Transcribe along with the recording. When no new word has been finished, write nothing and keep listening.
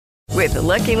With the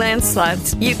Lucky Land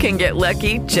Slots, you can get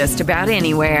lucky just about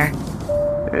anywhere.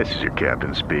 This is your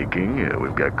captain speaking.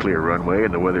 We've got clear runway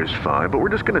and the weather's fine, but we're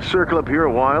just going to circle up here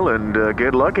a while and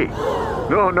get lucky.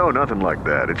 No, nothing like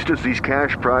that. It's just these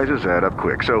cash prizes add up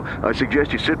quick. So I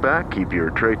suggest you sit back, keep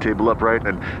your tray table upright,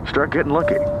 and start getting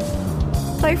lucky.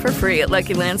 Play for free at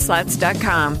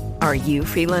LuckyLandSlots.com. Are you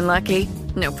feeling lucky?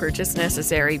 No purchase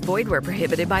necessary. Void where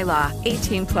prohibited by law.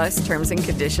 18 plus terms and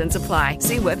conditions apply.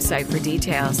 See website for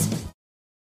details.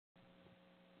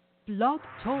 Blog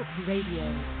Talk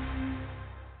Radio.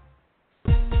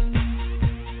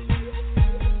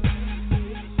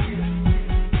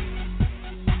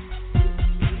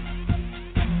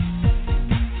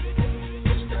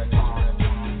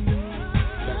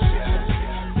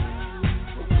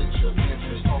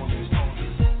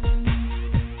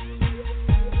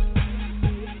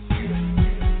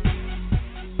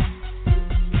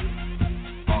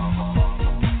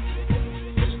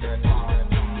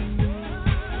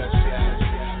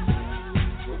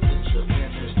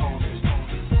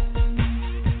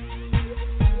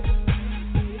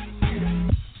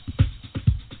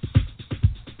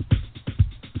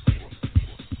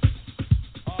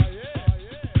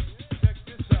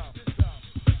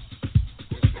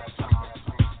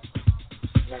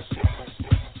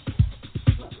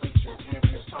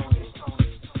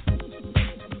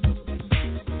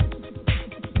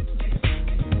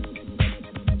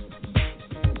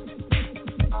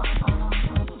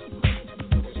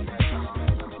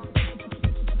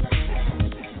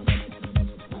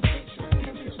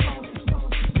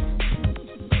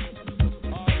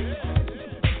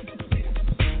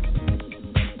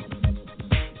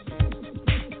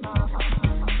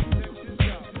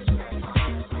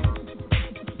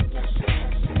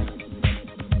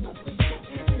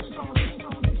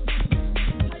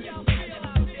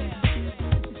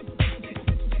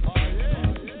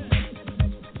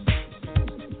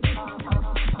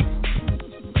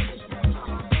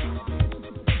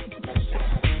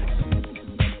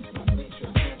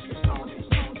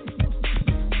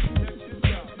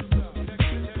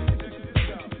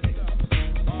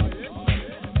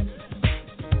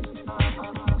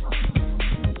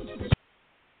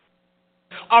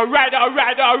 All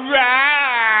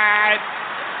right.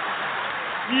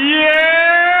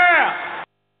 Yeah!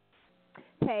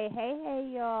 Hey,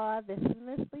 y'all. This is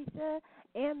Miss Lissha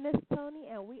and Miss Toni,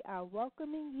 and we are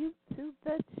welcoming you to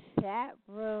the chat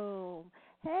room.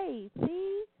 Hey,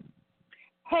 T.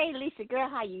 Hey, Lissha, girl,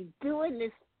 how you doing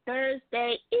this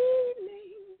Thursday evening?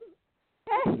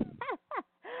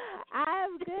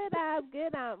 I'm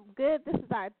good. This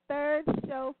is our third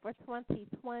show for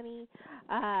 2020.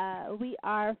 We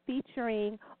are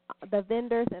featuring the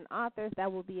vendors and authors that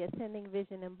will be attending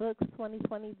Vision and Books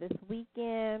 2020 this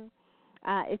weekend.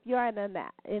 If you're in the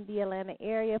Atlanta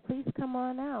area, please come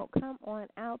on out.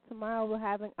 Tomorrow we're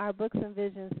having our Books and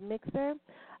Visions mixer,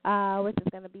 which is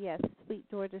going to be at Sweet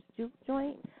George's Juke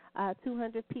Joint,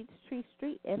 200 Peachtree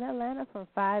Street in Atlanta from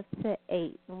 5 to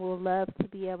 8. And we'll love to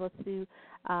be able to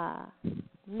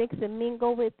mix and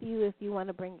mingle with you. If you want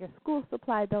to bring your school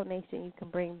supply donation, you can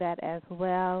bring that as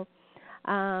well.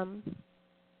 I've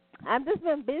just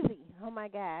been busy. Oh, my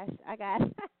gosh. I got,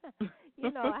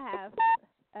 I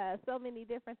have so many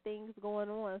different things going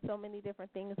on. So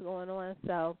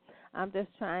I'm just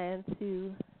trying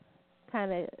to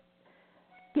kind of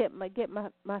get my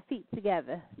feet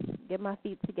together.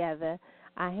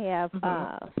 I have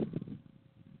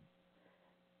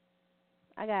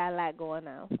I got a lot going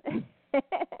on.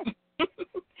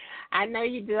 I know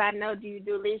you do.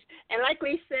 Lissha. And like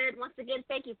we said, once again,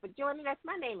 thank you for joining us.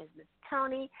 My name is Miss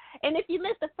Toni. And if you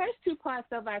missed the first two parts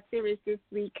of our series this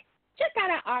week, check out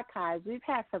our archives. We've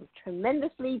had some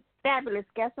tremendously fabulous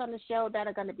guests on the show that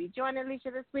are going to be joining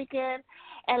Lissha this weekend.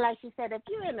 And like she said, if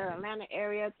you're in the Atlanta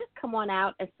area, just come on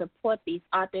out and support these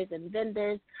authors and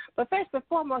vendors. But first and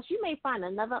foremost, you may find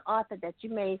another author that you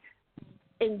may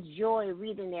enjoy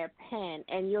reading their pen,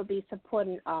 and you'll be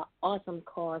supporting an awesome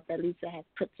cause that Lissha has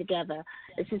put together.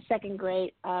 It's a second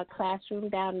grade classroom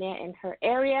down there in her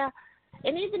area.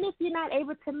 And even if you're not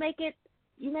able to make it,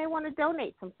 you may want to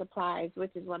donate some supplies,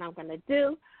 which is what I'm going to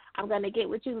do. I'm going to get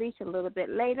with you, Lissha, a little bit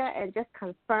later and just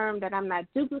confirm that I'm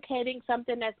not duplicating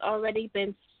something that's already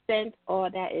been sent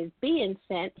or that is being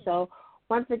sent. So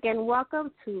once again,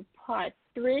 welcome to part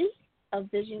 3 of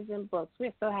Visions and Books.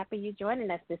 We're so happy you're joining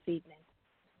us this evening.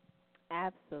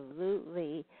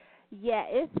 Absolutely. Yeah,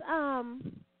 it's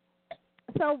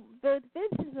so the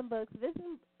Visions and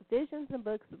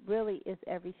Books really is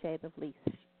every shade of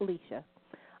Lissha.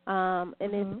 And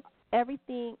it's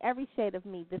everything, every shade of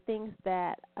me, the things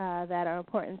that are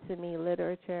important to me.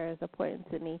 Literature is important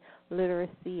to me.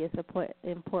 Literacy is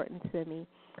important to me.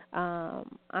 I'm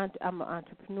an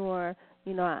entrepreneur.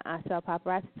 You know, I sell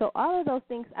paparazzi. So all of those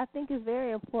things I think is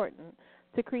very important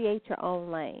to create your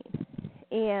own lane.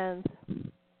 And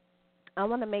I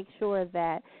want to make sure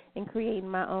that in creating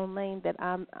my own lane that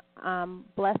I'm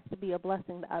blessed to be a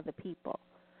blessing to other people.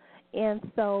 And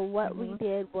so what we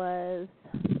did was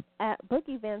at book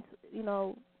events, you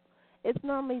know, it's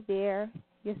normally there.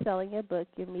 You're selling your book.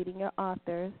 You're meeting your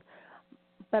authors.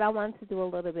 But I wanted to do a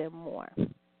little bit more.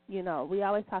 You know, we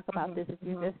always talk about this. If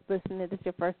you're just listening, this is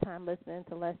your first time listening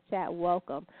to Let's Chat,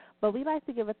 welcome. But we like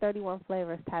to give a 31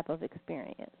 flavors type of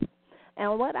experience.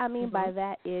 And what I mean by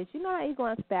that is, you know how you go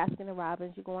into Baskin &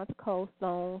 Robbins, you go into Cold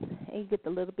Stone, and you get the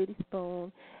little bitty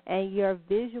spoon, and you're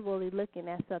visually looking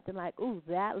at something like, ooh,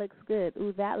 that looks good,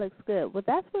 ooh, that looks good. Well,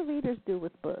 that's what readers do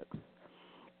with books.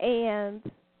 And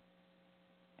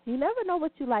you never know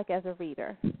what you like as a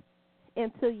reader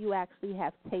until you actually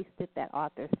have tasted that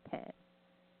author's pen.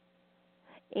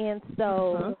 And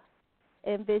so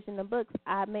in Vision of Books,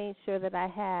 I made sure that I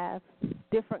have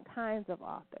different kinds of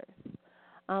authors.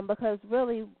 Because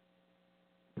really,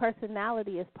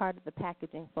 personality is part of the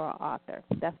packaging for an author.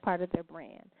 That's part of their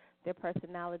brand. Their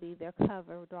personality, their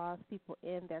cover draws people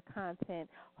in. Their content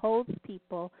holds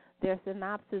people. Their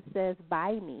synopsis says,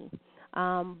 buy me.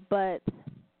 But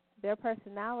their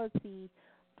personality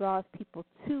draws people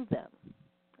to them,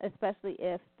 especially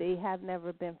if they have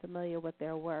never been familiar with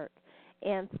their work.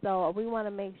 And so we want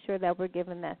to make sure that we're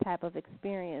giving that type of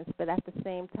experience, but at the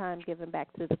same time giving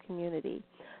back to the community.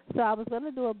 So I was going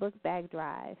to do a book bag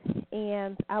drive,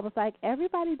 and I was like,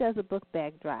 everybody does a book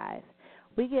bag drive.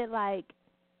 We get like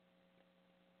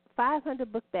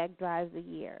 500 book bag drives a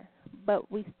year,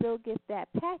 but we still get that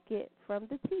packet from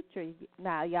the teacher.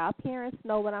 Now, y'all parents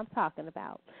know what I'm talking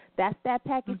about. That's that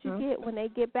package you get when they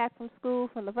get back from school,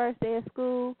 from the first day of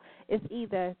school. It's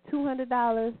either $200,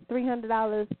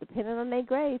 $300, depending on their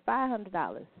grade,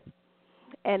 $500.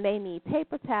 And they need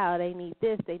paper towel, they need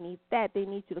this, they need that, they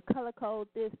need you to color code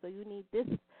this, so you need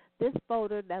this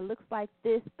folder that looks like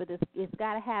this, but it's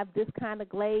got to have this kind of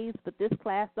glaze, but this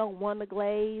class don't want the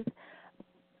glaze.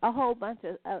 A whole bunch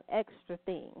of extra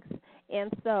things.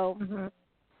 And so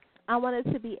I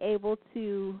wanted to be able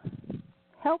to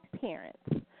help parents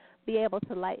be able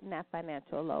to lighten that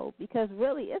financial load, because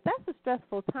really that's a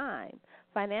stressful time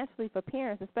financially for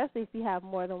parents, especially if you have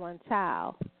more than one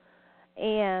child.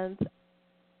 And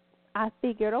I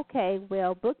figured, okay,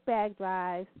 well, book bag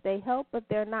drives, they help, but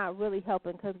they're not really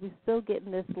helping because we're still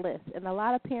getting this list. And a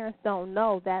lot of parents don't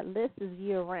know that list is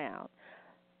year-round.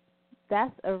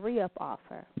 That's a re-up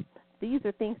offer. These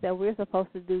are things that we're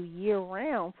supposed to do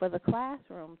year-round for the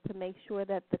classroom to make sure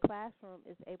that the classroom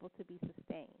is able to be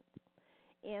sustained.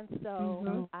 And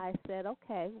so I said,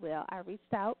 okay, well, I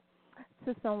reached out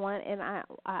to someone, and I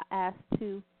asked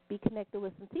to be connected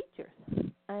with some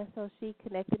teachers. And so she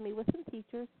connected me with some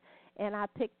teachers, and I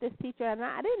picked this teacher, and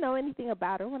I didn't know anything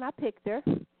about her when I picked her.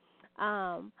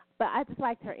 But I just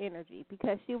liked her energy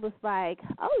because she was like,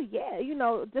 oh, yeah, you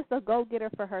know, just a go-getter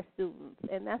for her students.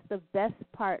 And that's the best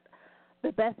part,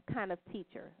 the best kind of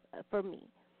teacher for me,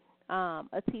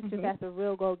 a teacher that's a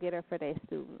real go-getter for their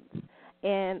students.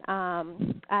 And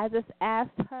I just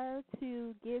asked her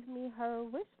to give me her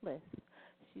wish list.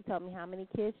 She told me how many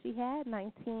kids she had,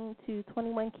 19 to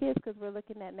 21 kids, because we're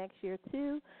looking at next year,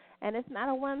 too. And it's not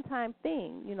a one-time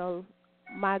thing. You know,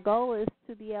 my goal is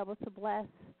to be able to bless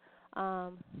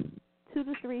 2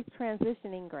 to 3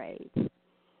 transitioning grades.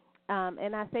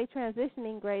 And I say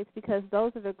transitioning grades because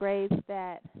those are the grades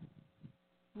that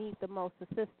need the most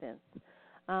assistance.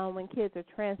 When kids are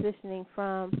transitioning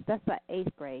from, that's like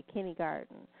 8th grade,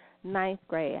 kindergarten, 9th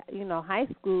grade. You know, high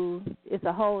school is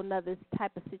a whole nother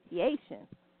type of situation.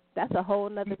 That's a whole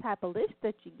nother type of list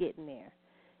that you get in there.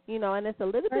 You know, and it's a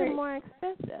little bit more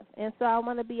expensive. And so I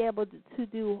want to be able to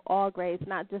do all grades,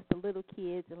 not just the little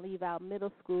kids, and leave out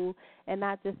middle school, and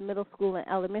not just middle school and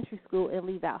elementary school and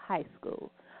leave out high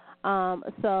school.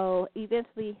 So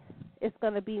eventually it's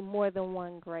going to be more than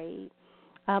one grade.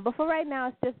 But for right now,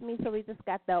 it's just me, so we just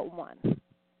got that one.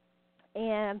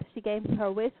 And she gave me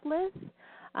her wish list.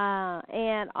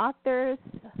 And authors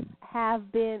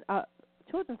have been,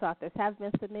 children's authors have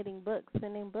been sending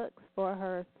books for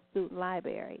her student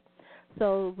library.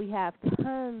 So we have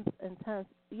tons and tons.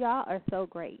 Y'all are so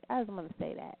great. I just want to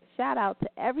say that. Shout out to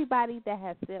everybody that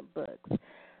has sent books.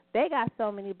 They got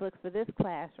so many books for this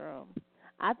classroom.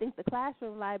 I think the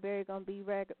classroom library is going to be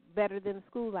better than the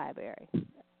school library.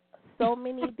 So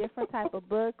many different type of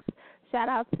books. shout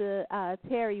out to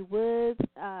Terry Woods.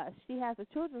 She has a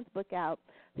children's book out.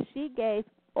 She gave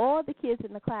all the kids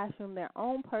in the classroom their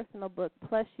own personal book,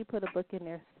 plus she put a book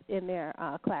in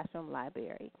their classroom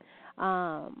library.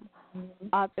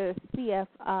 Author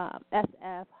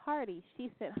S.F. Hardy,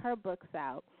 she sent her books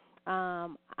out.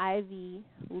 Author Ivy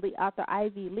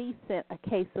Lee sent a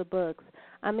case of books.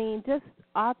 I mean, just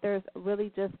authors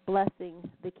really just blessing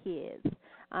the kids,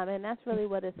 and that's really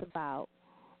what it's about.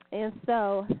 And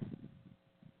so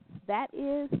that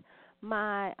is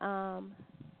my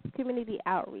community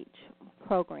outreach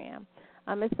program.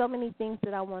 There's so many things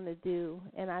that I want to do,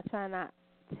 and I try not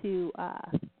to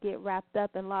get wrapped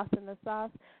up and lost in the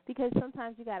sauce, because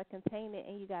sometimes you got to contain it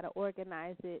and you got to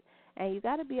organize it, and you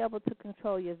got to be able to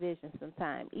control your vision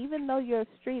sometimes. Even though your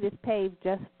street is paved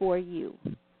just for you,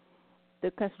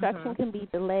 the construction can be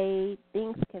delayed,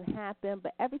 things can happen,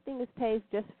 but everything is paved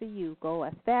just for you. Go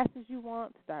as fast as you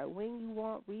want, start when you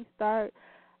want, restart,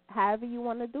 however you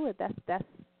want to do it.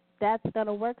 That's going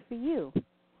to work for you.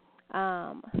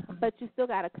 But you still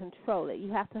got to control it.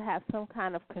 You have to have some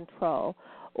kind of control,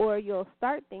 or you'll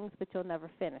start things but you'll never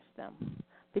finish them,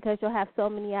 because you'll have so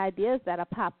many ideas that'll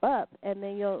pop up, and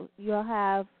then you'll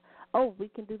have, oh, we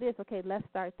can do this. Okay, let's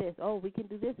start this. Oh, we can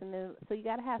do this, and then so you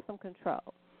got to have some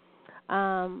control.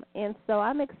 And so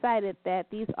I'm excited that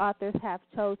these authors have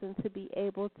chosen to be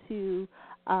able to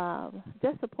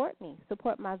just support me,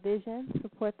 support my vision,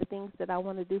 support the things that I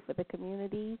want to do for the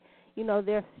community. You know,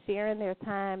 they're sharing their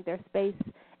time, their space,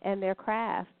 and their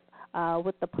craft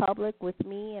with the public, with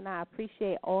me, and I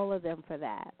appreciate all of them for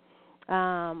that.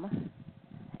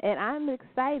 And I'm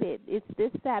excited. It's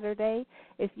this Saturday.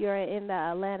 If you're in the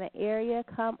Atlanta area,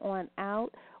 come on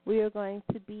out. We are going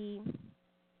to be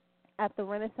at the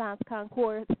Renaissance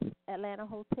Concourse Atlanta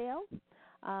Hotel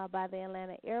by the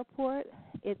Atlanta Airport.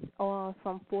 It's on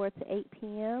from 4 to 8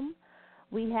 p.m.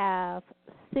 We have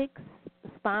 6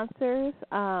 sponsors.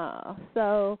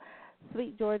 So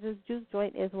Sweet George's Juke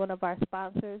Joint is one of our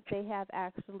sponsors. They have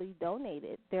actually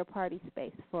donated their party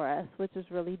space for us, which is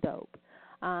really dope.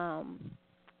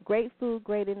 Great food,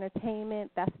 great entertainment.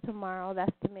 That's tomorrow.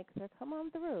 That's the Mixer. Come on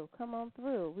through. Come on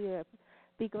through. We'll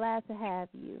be glad to have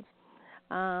you.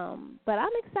 But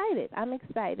I'm excited. I'm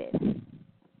excited.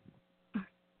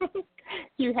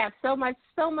 You have so much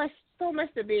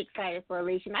to be excited for,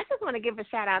 Lissha. And I just want to give a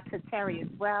shout out to Terry as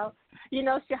well. You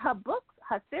know, her book,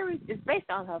 her series is based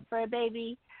on her fur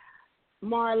baby,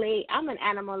 Marley. I'm an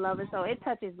animal lover, so it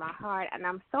touches my heart, and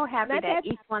I'm so happy that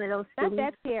each one of those students.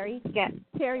 Not that Terry. Yes.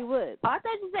 Terry Woods. Oh, I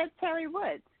thought you said Terry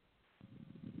Woods.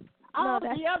 No, Oh, the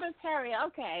other Terry.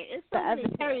 Okay, it's so many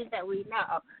Terrys that we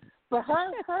know. But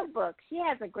her book, she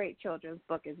has a great children's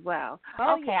book as well.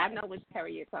 Oh, okay, yeah. I know which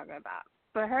Terry you're talking about.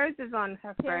 But hers is on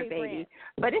her Terry fur baby. Branch.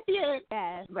 But if you're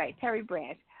yes. Terry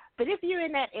Branch. But if you're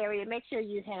in that area, make sure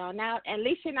you head on out. And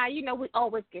Lissha and I, you know, we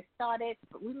always get started.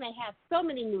 But we may have so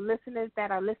many new listeners that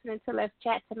are listening to Let's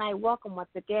Chat tonight. Welcome once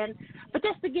again. But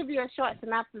just to give you a short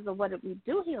synopsis of what we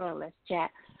do here on Let's Chat,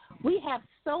 we have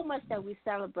so much that we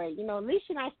celebrate. You know, Lissha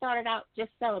and I started out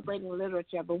just celebrating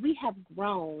literature, but we have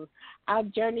grown. Our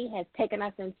journey has taken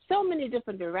us in so many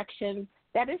different directions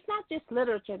that it's not just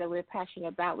literature that we're passionate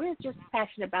about. We're just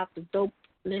passionate about the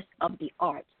dopeness of the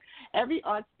arts. Every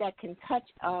art that can touch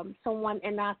someone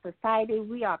in our society,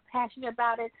 we are passionate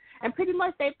about it. And pretty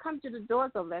much they've come to the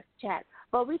doors of Let's Chat.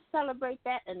 But we celebrate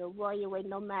that in a royal way,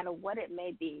 no matter what it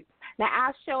may be. Now,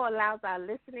 our show allows our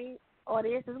listening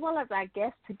audience as well as our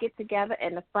guests to get together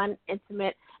in a fun,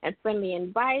 intimate, and friendly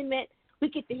environment. We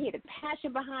get to hear the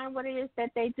passion behind what it is that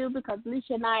they do, because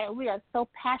Lissha and I, we are so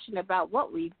passionate about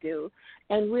what we do,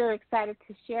 and we're excited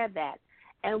to share that.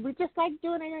 And we just like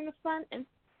doing it in a fun,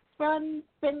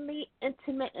 friendly,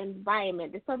 intimate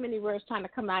environment. There's so many words trying to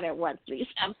come out at once, Lissha.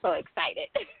 I'm so excited.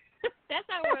 That's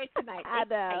our word tonight. I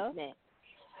know. Excitement.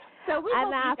 So we hope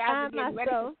you guys are getting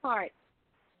ready to start.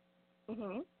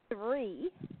 3.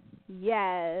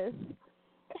 Yes.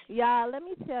 Y'all, let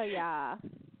me tell y'all,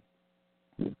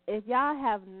 if y'all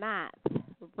have not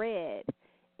read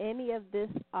any of this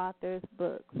author's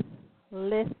books,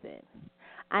 listen.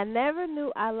 I never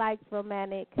knew I liked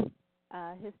romantic,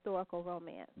 historical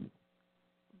romance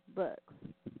books.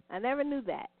 I never knew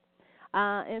that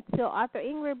until author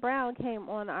Ingrid Brown came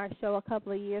on our show a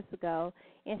couple of years ago,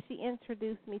 and she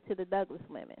introduced me to the Douglas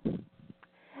women.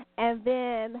 And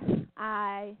then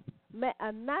I met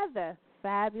another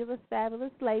fabulous,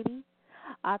 fabulous lady,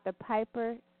 author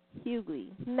Piper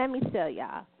Hughley. Let me tell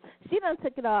y'all, she done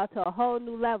took it all to a whole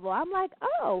new level. I'm like,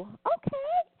 oh,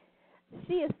 okay.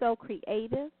 She is so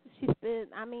creative. She's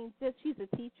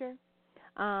a teacher.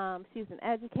 She's an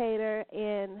educator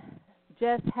and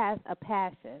just has a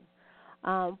passion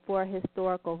for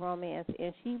historical romance,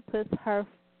 and she puts her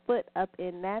foot up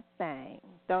in that thing,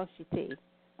 don't she, T?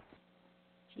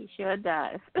 She sure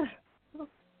does.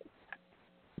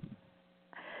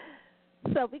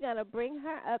 So we're going to bring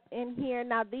her up in here.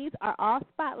 Now, these are all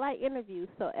spotlight interviews,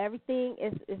 so everything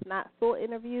is not full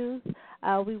interviews.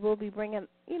 We will be bringing,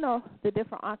 the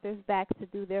different authors back to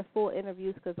do their full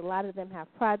interviews because a lot of them have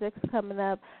projects coming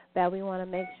up that we want to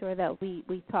make sure that we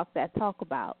talk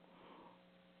about.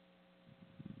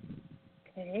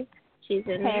 Okay. She's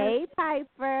in there. Hey,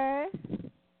 Piper.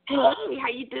 Hey, how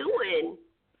you doing?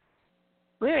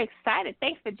 We're excited.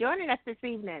 Thanks for joining us this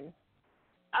evening.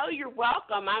 Oh, you're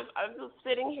welcome. I'm just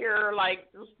sitting here,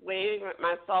 just waving at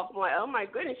myself. I'm like, oh, my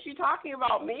goodness, she's talking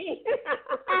about me.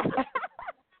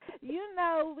 We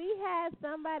had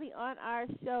somebody on our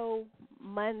show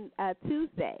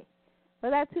Tuesday.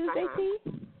 Was that Tuesday, T?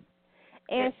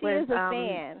 And she is a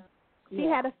fan. She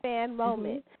had a fan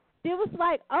moment. She was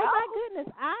like, oh, my goodness,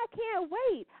 I can't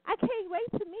wait. I can't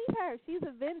wait to meet her. She's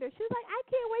a vendor. She was like, I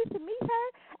can't wait to meet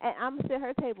her. And I'm going to sit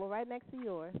her table right next to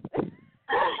yours.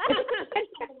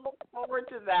 Look forward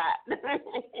to that.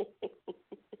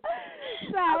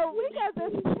 So we got to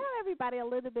tell everybody a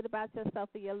little bit about yourself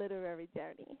and your literary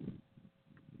journey.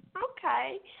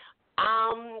 Okay.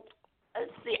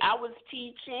 Let's see. I was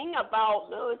teaching about,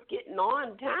 it's getting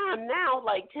on time now,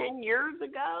 10 years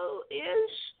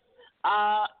ago-ish.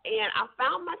 And I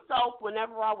found myself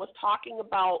whenever I was talking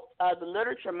about the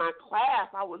literature in my class,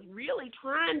 I was really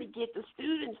trying to get the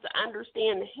students to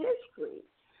understand the history.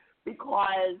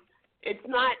 Because it's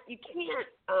not, you can't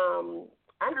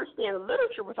understand the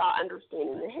literature without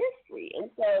understanding the history. And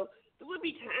so there would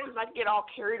be times I'd get all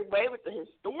carried away with the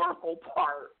historical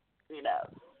part,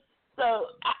 So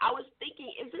I was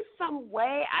thinking, is there some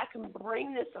way I can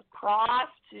bring this across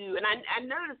to, and I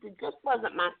noticed it just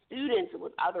wasn't my students, it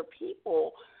was other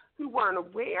people who weren't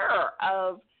aware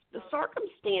of the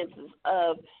circumstances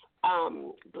of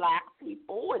Black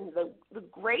people and the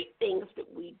great things that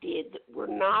we did, that we're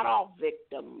not all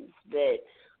victims, that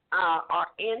our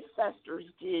ancestors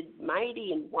did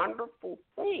mighty and wonderful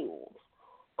things.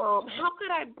 How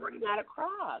could I bring that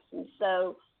across? And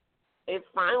so it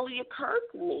finally occurred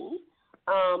to me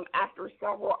after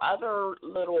several other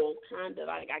little kind of,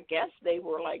 I guess they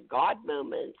were like God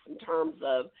moments in terms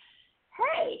of,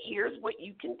 hey, here's what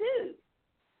you can do.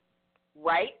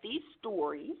 Write these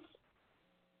stories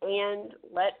and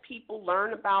let people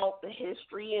learn about the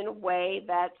history in a way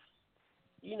that's,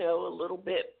 a little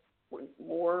bit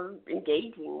more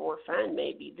engaging, more fun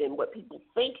maybe than what people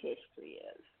think history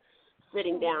is.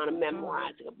 Sitting down and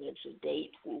memorizing a bunch of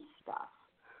dates and stuff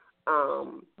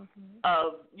of,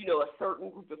 a certain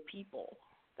group of people.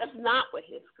 That's not what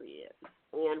history is.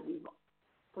 And we've,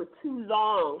 for too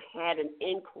long, had an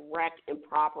incorrect,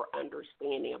 improper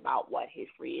understanding about what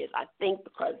history is, I think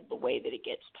because of the way that it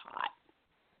gets taught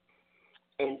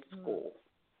in school.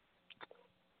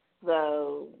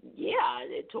 So, yeah,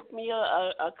 it took me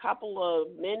a couple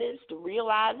of minutes to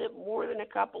realize it, more than a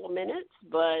couple of minutes,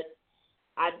 but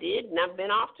I did, and I've been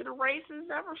off to the races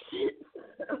ever since.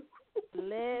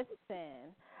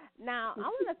 Listen, now I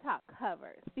want to talk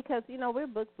covers because, we're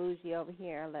book bougie over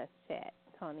here on Let's Chat,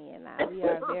 Toni and I. We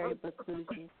are very book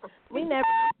bougie. We never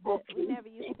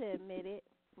used to admit it.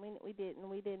 We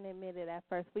didn't admit it at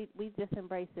first. We just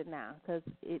embrace it now because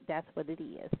that's what it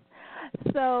is.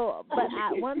 So, but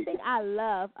one thing I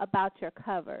love about your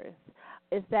covers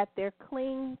is that they're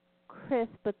clean,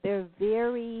 crisp, but they're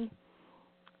very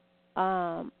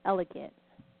elegant.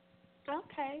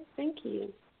 Okay, thank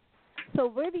you. So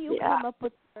where do you come up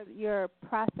with your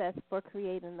process for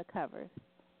creating the covers?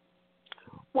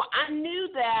 Well, I knew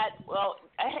that,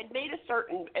 I had made a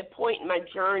point in my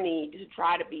journey to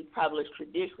try to be published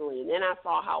traditionally, and then I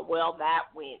saw how well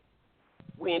that went.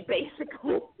 When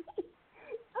basically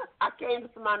I came to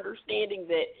some understanding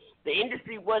that the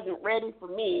industry wasn't ready for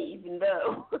me, even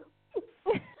though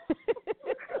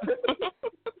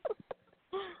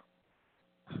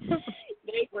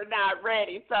they were not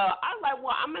ready. So I was like,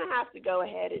 I'm going to have to go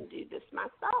ahead and do this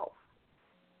myself.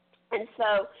 And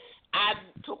so I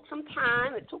took some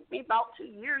time. It took me about 2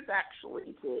 years,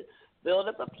 actually, to build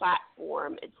up a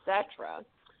platform, etc.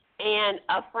 And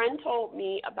a friend told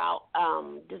me about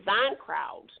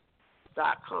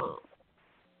designcrowd.com.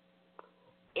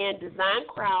 And Design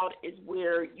Crowd is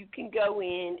where you can go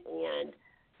in and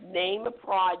name a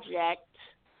project,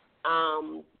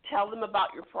 tell them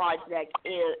about your project,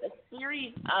 and a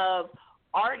series of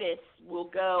artists will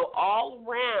go all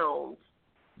around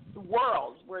the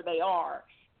world where they are,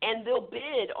 and they'll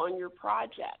bid on your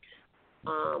project.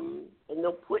 And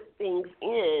they'll put things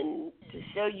in to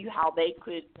show you how they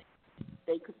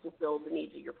they could fulfill the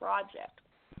needs of your project.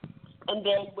 And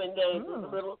then when there's a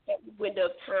little window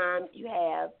of time you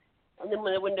have, and then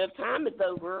when the window of time is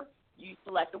over, you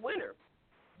select a winner.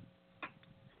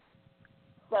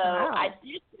 So I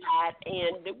did that,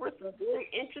 and there were some very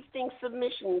interesting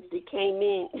submissions that came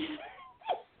in.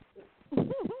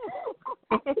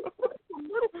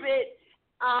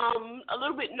 A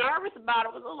little bit nervous about it.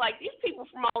 I was like, these people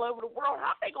from all over the world,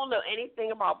 how are they gonna know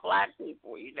anything about black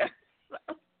people?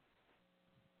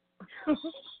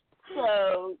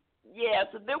 So yeah,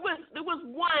 so there was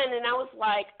one, and I was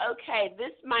like, okay,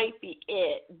 this might be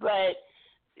it. But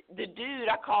the dude,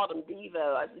 I called him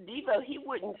Devo. I said, Devo, he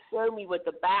wouldn't show me what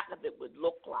the back of it would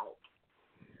look like.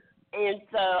 And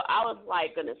so I was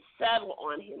like going to settle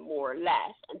on him more or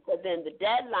less. And so then the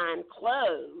deadline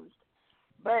closed.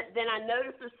 But then I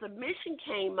noticed the submission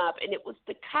came up, and it was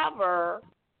the cover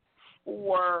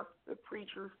for The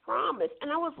Preacher's Promise.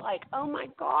 And I was like, oh, my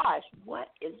gosh, what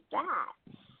is that?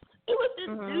 It was this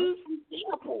dude from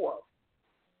Singapore.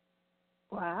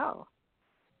 Wow.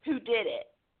 Who did it.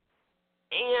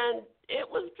 And it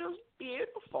was just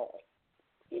beautiful.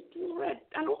 I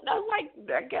don't know,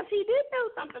 I guess he did know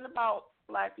something about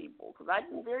black people, because I've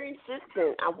been very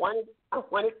insistent. I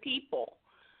wanted people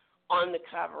on the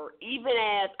cover, even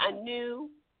as I knew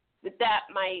that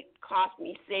might cost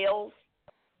me sales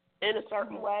in a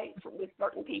certain way with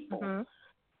certain people.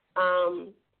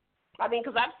 I mean,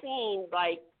 because I've seen,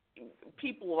 like,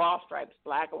 people of all stripes,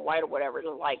 black and white or whatever,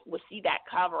 like, will see that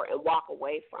cover and walk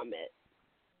away from it.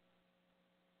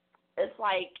 It's,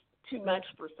 like, too much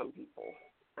for some people,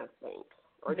 I think.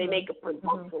 Or they make a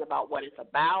presumption about what it's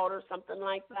about or something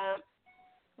like that.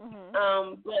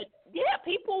 But, yeah,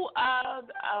 people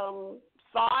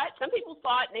saw it. Some people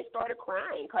saw it and they started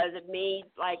crying because it made,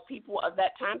 like, people of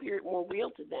that time period more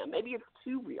real to them. Maybe it's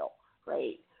too real,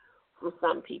 right, for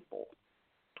some people.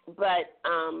 But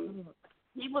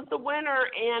he was the winner,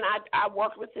 and I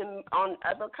worked with him on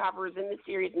other covers in the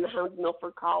series, in the Holmes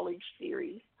Milford College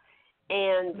series.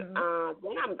 And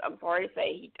then I'm sorry to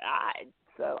say he died.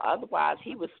 So otherwise,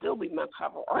 he would still be my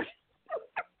cover artist.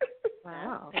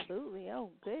 Wow, absolutely. Oh,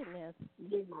 goodness.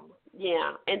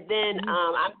 Yeah. And then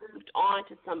I moved on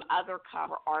to some other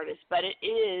cover artists, but it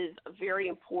is a very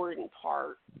important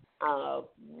part of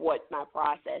what my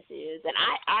process is. And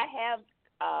I have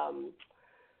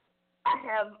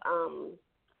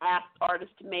asked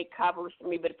artists to make covers for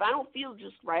me, but if I don't feel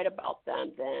just right about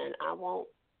them, then I won't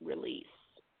release.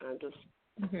 I just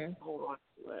hold on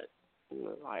to it. And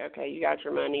it's like, okay, you got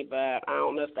your money, but I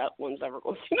don't know if that one's ever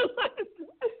going to see the light.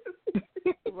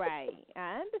 Right.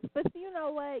 But you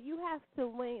know what? You have to,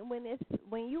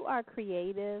 when you are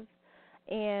creative,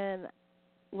 and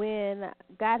when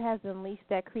God has unleashed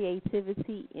that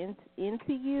creativity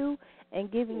into you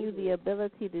and given you the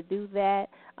ability to do that,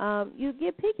 you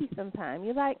get picky sometimes.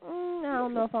 You're like, I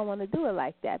don't know if I want to do it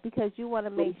like that, because you want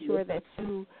to make sure that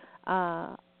you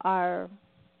are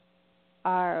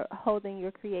holding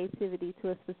your creativity to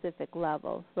a specific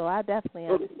level. So I definitely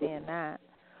understand that.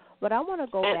 But I want to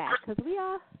go back, because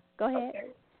go ahead. Okay.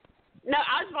 No,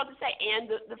 I was about to say, and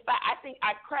the fact, I think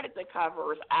I credit the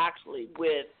covers actually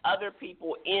with other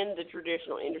people in the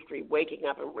traditional industry waking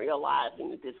up and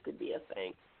realizing that this could be a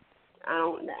thing. I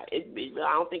don't know.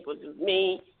 I don't think it was just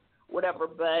me, whatever,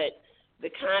 but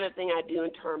the kind of thing I do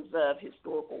in terms of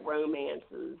historical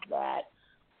romances that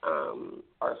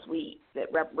are sweet,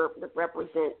 that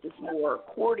represent this more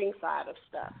courting side of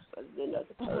stuff, as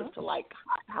opposed to like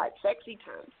hot, sexy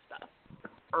time stuff.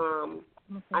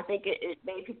 I think it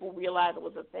made people realize it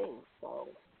was a thing. So,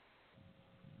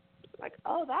 like,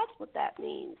 oh, that's what that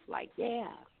means. Like,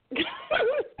 yeah.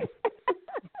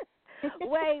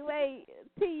 Wait.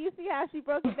 T, you see how she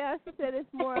broke it down? She said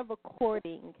it's more of a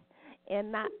courting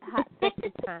and not hot,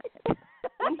 sexy time.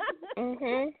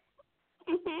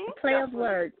 Play of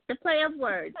words. The play of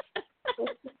words.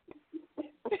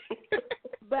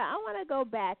 But I want to go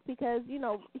back, because, here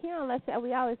on Lissha,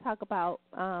 we always talk about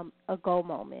a go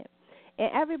moment. And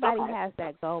everybody has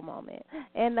that go moment.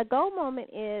 And the go moment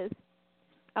is,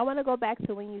 I want to go back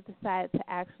to when you decided to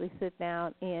actually sit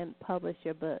down and publish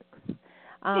your books.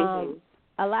 A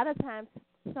lot of times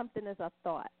something is a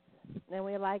thought. And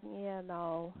we're like, yeah,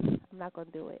 no, I'm not going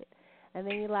to do it. And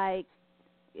then you're like,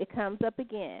 it comes up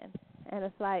again. And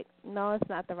it's like, no, it's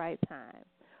not the right time.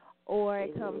 Or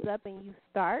it comes up and you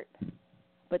start,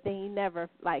 but then you never,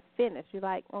 finish. You're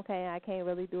like, okay, I can't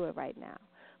really do it right now.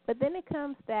 But then it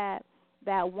comes that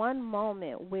one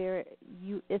moment where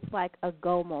it's like a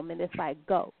go moment. It's like,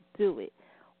 go, do it.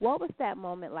 What was that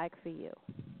moment like for you?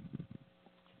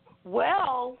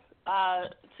 Well,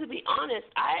 to be honest,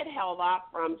 I had held off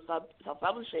from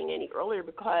self-publishing any earlier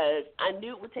because I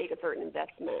knew it would take a certain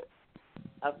investment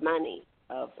of money,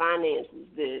 of finances.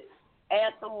 That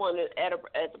as someone,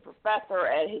 as a professor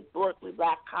at historically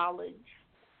black college,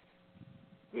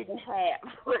 didn't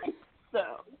have.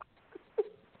 So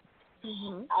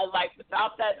I was like,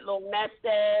 without that little nest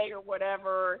egg or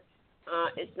whatever,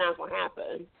 it's not going to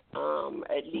happen.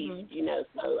 At least, you know.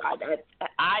 So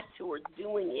I towards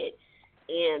doing it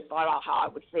and thought about how I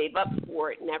would save up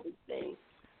for it and everything.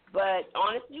 But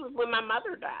honestly, it was when my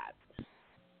mother died.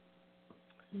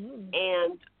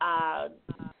 And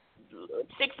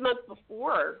 6 months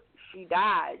before she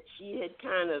died, she had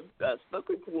kind of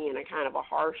spoken to me in a kind of a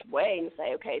harsh way and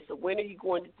say, okay, so when are you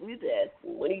going to do this?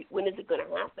 And when is it going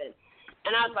to happen?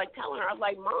 And I was like telling her, I was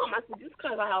like, Mom, I said, just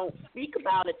because I don't speak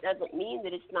about it doesn't mean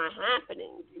that it's not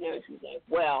happening. You know, she's like,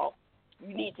 well,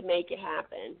 you need to make it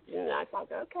happen. And I was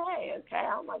like, okay.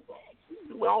 I'm like,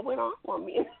 it all went off on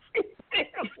me. I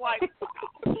was like,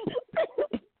 wow.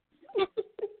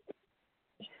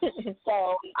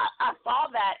 So I saw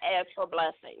that as her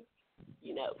blessing,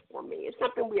 you know, for me. It's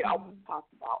something we had always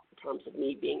talked about in terms of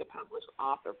me being a published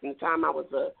author from the time I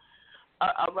was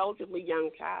a relatively young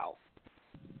child.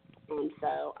 And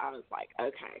so I was like,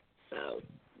 okay, so,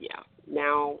 yeah,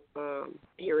 now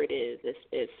here it is.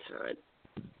 It's time.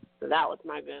 So that was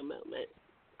my good moment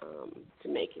to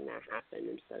making that happen.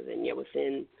 And so then, yeah,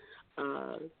 within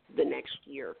the next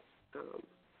year,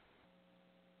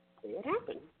 it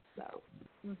happened. So.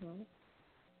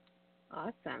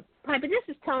 Awesome. Piper, this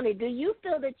is Toni. Do you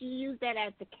feel that you use that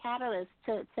as the catalyst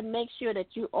to make sure that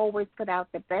you always put out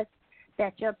the best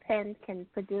that your pen can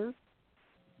produce?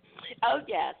 Oh,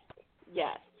 yes.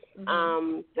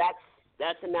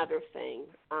 That's another thing.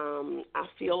 I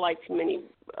feel like too many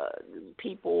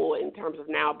people, in terms of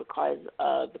now, because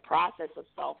of the process of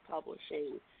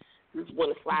self-publishing, just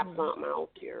want to slap something out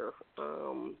there.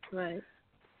 Right.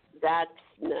 That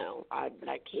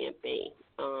can't be.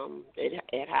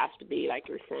 It has to be, like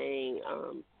you're saying,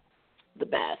 the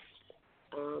best.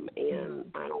 And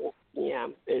I don't,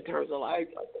 in terms of like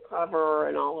the cover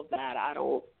and all of that, I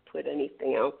don't put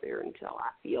anything out there until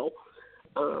I feel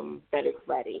that it's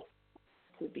ready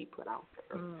to be put out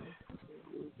there.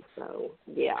 So,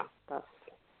 yeah,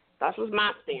 that was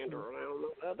my standard. I don't know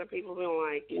what other people feel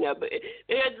like, you know, but it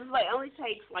just like only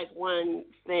takes like one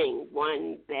thing,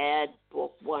 one bad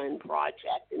book, one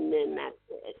project, and then that's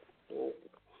it.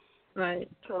 Right.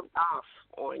 Turned off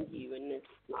on you, and it's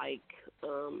like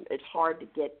it's hard to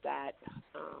get that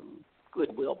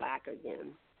goodwill back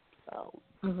again.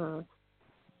 So.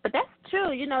 But that's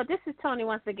true. You know, this is Toni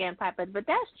once again, Piper. But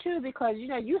that's true because, you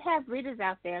know, you have readers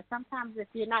out there. Sometimes if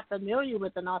you're not familiar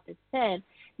with an author's pen,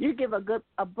 you give a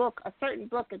certain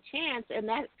book a chance, and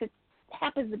that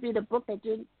happens to be the book that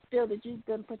you feel that you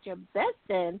didn't put your best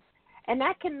in, and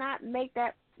that cannot make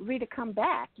that reader come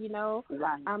back, you know.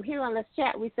 Right. Here on this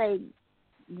chat, we say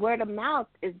word of mouth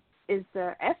is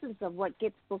the essence of what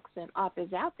gets books and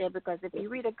authors out there, because if you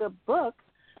read a good book,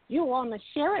 you want to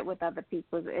share it with other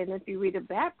people. And if you read a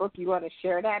bad book, you want to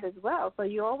share that as well. So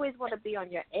you always want to be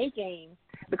on your A game,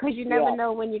 because you never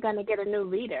know when you're going to get a new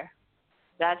reader.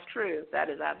 That's true. That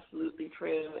is absolutely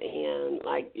true. And,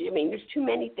 like, I mean, there's too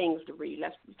many things to read.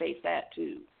 Let's face that,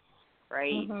 too.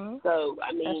 Right? So,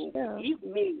 I mean,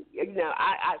 even me, you know,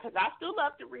 because I still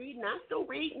love to read, and I'm still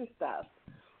reading stuff.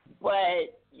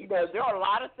 But, you know, there are a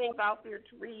lot of things out there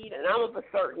to read, and I'm of a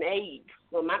certain age,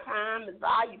 so my time is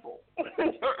valuable in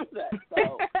terms of that.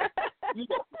 So, you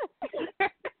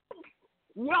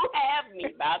don't have me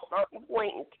by a certain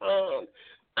point in time.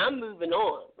 I'm moving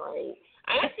on, right?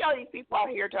 I see all these people out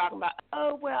here talking about,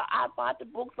 oh, well, I bought the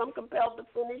books, I'm compelled to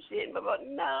finish it. But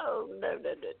no.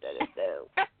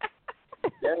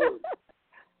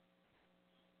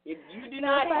 If you do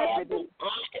not have me,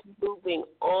 I am moving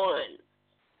on.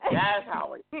 That's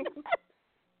how it is.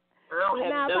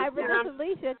 Now, Piper, this is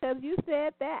Lissha, because you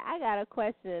said that. I got a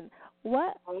question.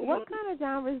 What kind of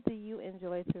genres do you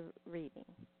enjoy reading?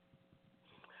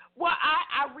 Well,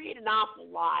 I read an awful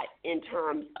lot in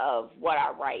terms of what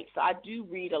I write. So I do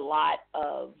read a lot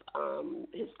of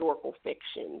historical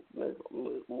fiction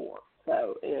more.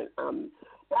 So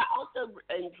I also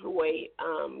enjoy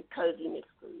cozy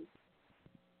mysteries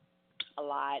a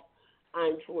lot.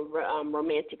 I enjoy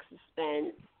romantic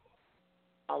suspense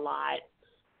a lot.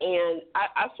 And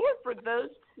I sort of, for those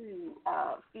two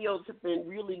fields, have been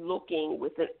really looking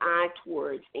with an eye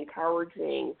towards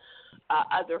encouraging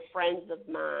other friends of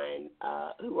mine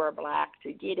who are Black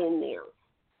to get in there,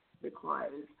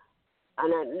 because,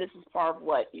 and this is part of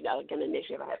what, you know, like an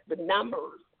initiative I have, the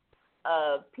numbers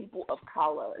of people of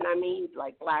color, and I mean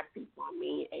like black people, I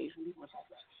mean Asian people,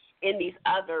 in these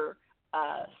other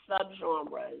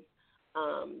subgenres,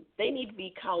 they need to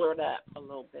be colored up a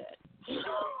little bit.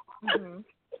 Mm-hmm.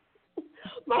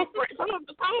 Some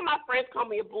of my friends call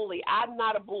me a bully. I'm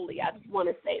not a bully. I just want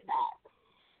to say that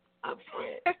up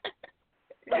front.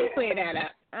 Let's clear that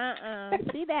up.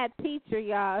 See that teacher,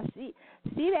 y'all. See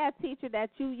that teacher that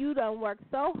you done worked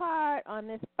so hard on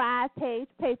this 5-page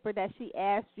paper that she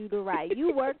asked you to write.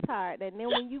 You worked hard, and then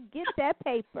when you get that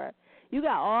paper, you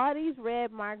got all these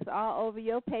red marks all over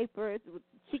your paper.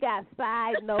 She got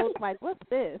side notes like, what's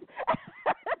this?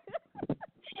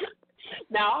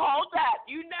 Now hold up.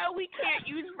 You know we can't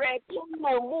use red pen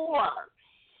no more.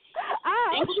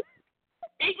 Oh.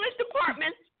 English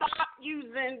department stopped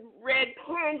using red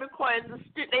pen because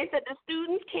they said the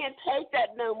students can't take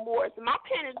that no more. So my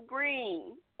pen is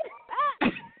green.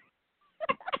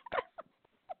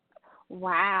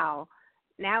 Wow.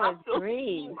 Now it's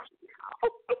green.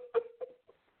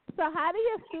 So how do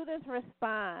your students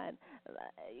respond?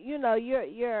 You know,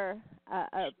 you're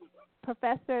a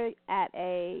professor at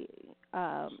a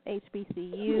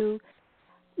HBCU.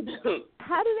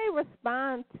 How do they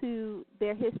respond to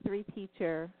their history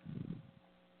teacher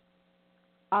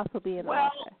also being an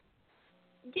author?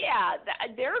 Yeah,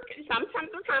 sometimes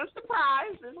they're kind of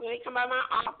surprised when they come by my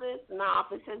office, and my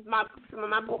office has some of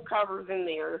my book covers in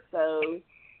there, so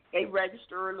they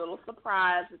register a little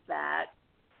surprised at that.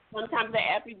 Sometimes they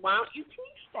ask me, why don't you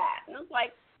teach that? And it's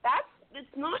like,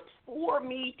 it's not for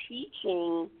me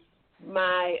teaching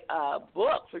my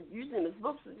books or using his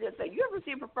books. It's just that you ever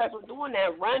see a professor doing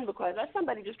that, run, because that's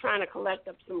somebody just trying to collect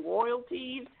up some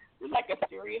royalties. There's like a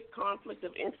serious conflict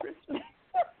of interest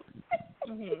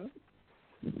mm-hmm.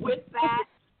 with that.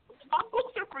 My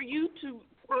books are for you to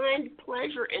find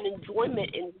pleasure and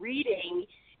enjoyment in reading,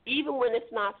 even when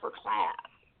it's not for class,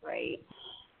 right?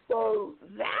 So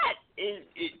that is,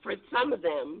 for some of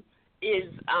them,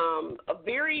 is a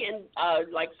very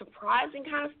like surprising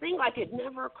kind of thing. Like it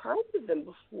never occurred to them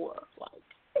before, like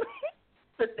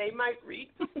that they might read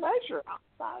for pleasure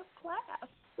outside of class.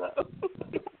 So.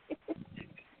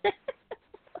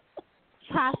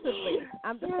 Possibly.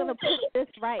 I'm just gonna put this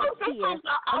right here. I'm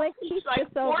gonna keep like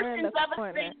this over in the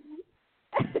corner.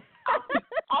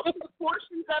 I'll put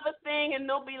portions of a thing, and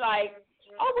they'll be like,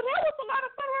 "Oh, well, that was a lot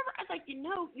of fun." I was like,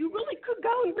 you really could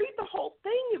go and read the whole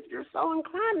thing if you're so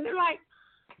inclined. And they're like,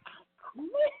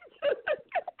 yes.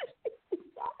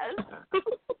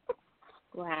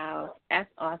 Wow, that's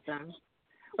awesome.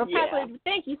 Well, yeah. Papa,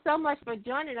 thank you so much for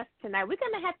joining us tonight. We're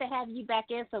going to have you back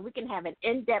in so we can have an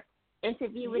in-depth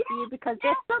interview with you, because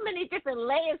there's so many different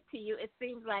layers to you, it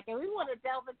seems like, and we want to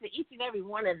delve into each and every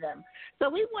one of them. So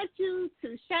we want you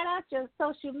to shout out your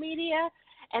social media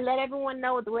and let everyone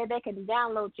know where they can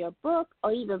download your book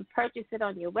or even purchase it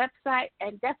on your website.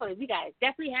 And definitely, we got to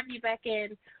definitely have you back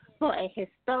in for a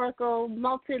historical,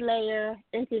 multi-layer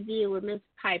interview with Miss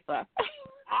Piper.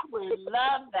 I would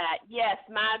love that. Yes,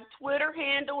 my Twitter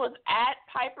handle is at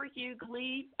Piper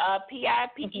Hughley,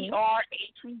 PiperHughley.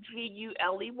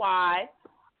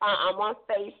 I'm on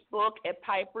Facebook at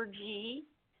Piper G.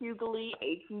 Hughley,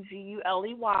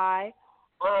 Hughley.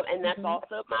 And that's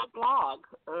also my blog,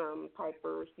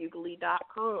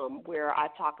 piperhughley.com, where I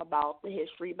talk about the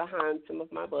history behind some of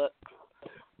my books.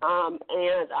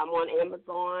 And I'm on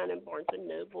Amazon and Barnes &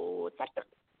 Noble, etc.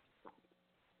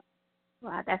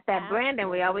 Wow, that's that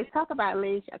branding we always talk about,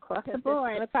 Lissha, across the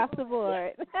board. Across the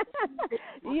board.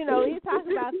 You know, you talk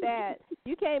about that.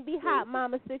 You can't be Hot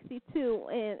Mama 62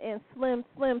 and slim.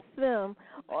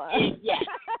 Yes.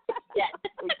 Yes.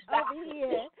 Over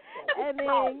here. And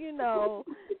then, you know,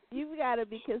 you've got to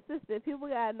be consistent. People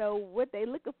got to know what they're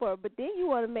looking for. But then you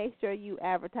want to make sure you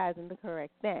advertising the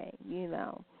correct thing, you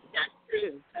know.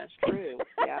 That's true.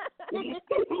 Yeah.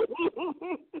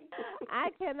 I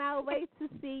cannot wait to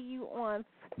see you on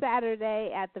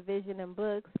Saturday at the Vision and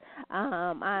Books.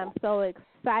 I'm so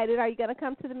excited. Are you going to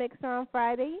come to the Mixer on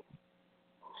Friday?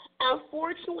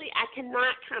 Unfortunately, I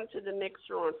cannot come to the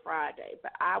Mixer on Friday,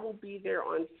 but I will be there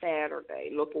on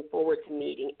Saturday. Looking forward to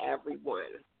meeting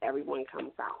everyone. Everyone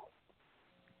comes out.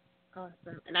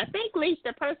 Awesome. And I think, Lissha,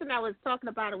 the person I was talking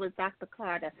about, it was Dr.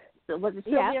 Carter. So was it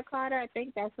Sylvia Carter? I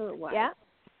think that's who it was. Yeah.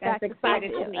 That's Dr.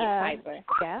 excited to meet Piper.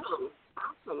 Yeah.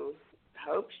 Awesome.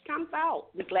 Hope she comes out.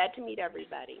 We're glad to meet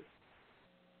everybody.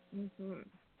 Mm-hmm.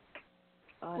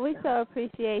 Awesome. We so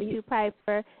appreciate you,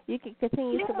 Piper. You can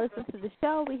continue to listen to the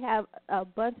show. We have a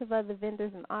bunch of other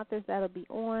vendors and authors that will be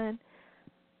on,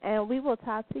 and we will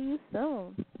talk to you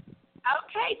soon.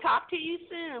 Okay, talk to you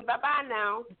soon. Bye-bye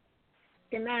now.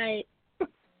 Good night.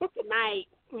 Good night.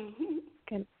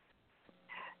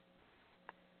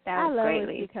 I love great,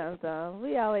 when she comes on.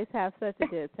 We always have such a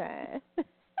good time.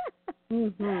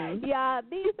 Yeah,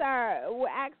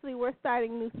 we're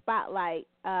starting new spotlight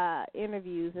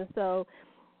interviews, and so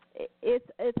it's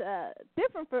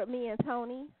different for me and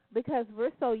Toni because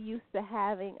we're so used to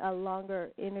having a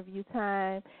longer interview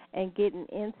time and getting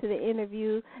into the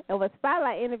interview. And with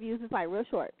spotlight interviews, it's like real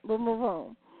short, boom, boom,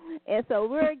 boom. And so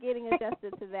we're getting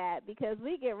adjusted to that because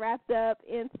we get wrapped up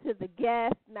into the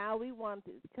guest. Now we want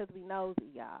to, because we nosy,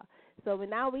 y'all. So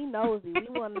now we nosy. We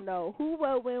want to know who,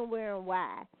 what, when, where, and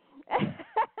why.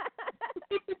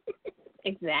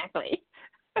 Exactly.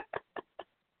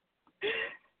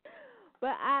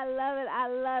 But I love it. I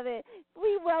love it.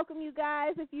 We welcome you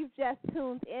guys if you've just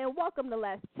tuned in. Welcome to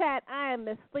Let's Chat. I am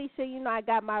Miss Lissha. You know I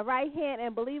got my right hand,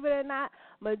 and believe it or not,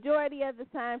 majority of the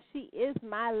time she is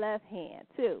my left hand,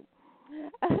 too.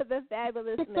 The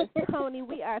fabulous Miss Toni.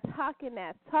 We are talking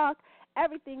that talk,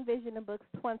 Everything Vision and Books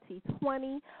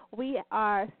 2020. We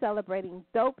are celebrating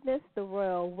dopeness the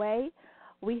royal way.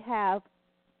 We have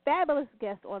fabulous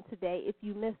guests on today. If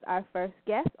you missed our first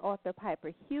guest, author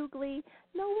Piper Hughley,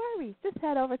 no worries. Just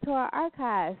head over to our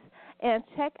archives and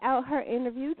check out her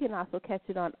interview. You can also catch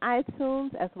it on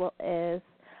iTunes as well as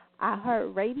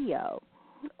iHeartRadio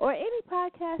or any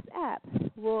podcast app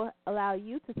will allow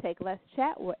you to take Let's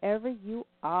Chat wherever you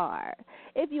are.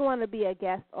 If you want to be a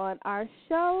guest on our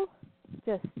show,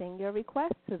 just send your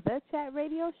request to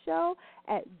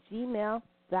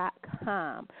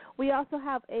thechatradio@gmail.com. We also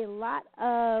have a lot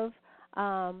of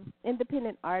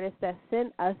independent artists that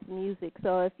send us music.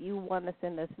 So if you want to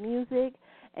send us music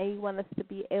and you want us to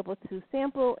be able to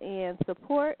sample and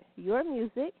support your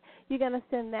music, you're going to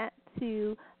send that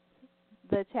to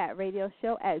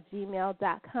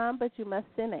thechatradio@gmail.com, but you must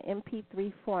send an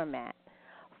MP3 format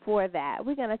for that.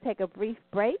 We're going to take a brief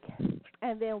break,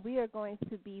 and then we are going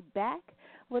to be back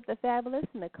with the fabulous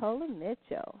Nicola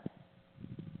Mitchell.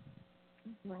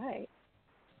 Right.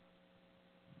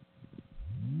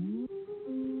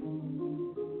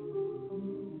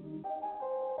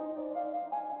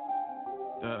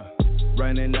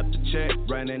 Running up the check,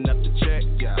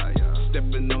 yeah.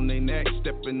 Stepping on their neck,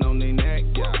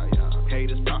 yeah.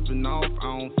 Haters popping off, I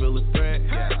don't feel a threat,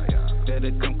 yeah.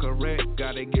 Better come correct,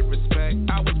 gotta get respect.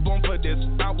 I was born for this,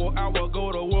 I will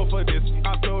go to war for this.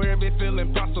 I throw every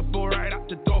feeling possible right out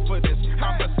the door for this.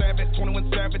 I'm a savage,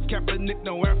 21 savage, Kaepernick,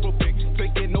 no Afro pick.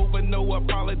 Taking over, no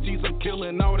apologies, I'm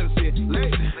killing all this shit.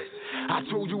 Listen. I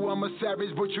told you I'm a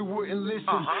savage, but you wouldn't listen.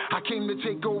 I came to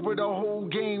take over the whole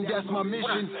game, that's my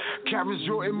mission. Carrots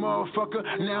Jordan, motherfucker,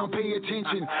 now pay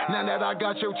attention. Now that I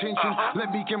got your attention,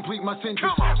 let me complete my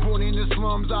sentence. Born in the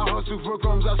slums, I hustle for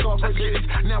crumbs, I saw for days.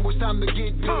 Now it's time to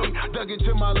get paid, dug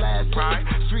into my last cent.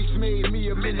 Streets made me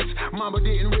a menace, mama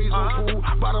didn't raise no fool.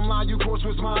 Bottom line, you course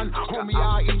was mine, homie,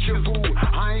 I eat your food.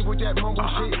 I ain't with that mumble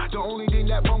shit, the only thing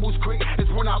that mumbles quick is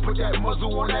when I put that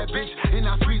muzzle on that bitch and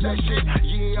I squeeze that shit.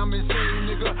 Yeah, I'm insane.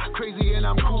 Nigga, crazy and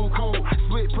I'm cool.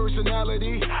 Split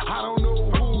personality, I don't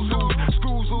know who's who.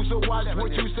 Screws loose, so watch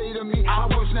what you say to me. I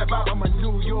will snap out, I'm a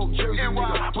New York Jersey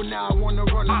nigga. But now I wanna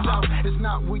run the South. It's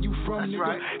not where you from,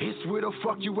 nigga. It's where the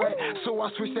fuck you at. So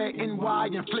I switch that NY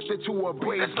and flip it to a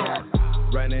Braves cap.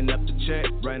 Running up the check,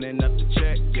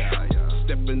 yeah.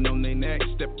 Stepping on their neck,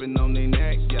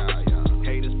 yeah.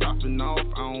 Haters popping off,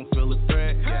 I don't feel a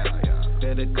threat, yeah.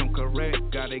 Better come correct,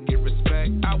 gotta get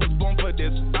respect. I was born for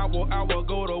this, I will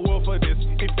go to war for this.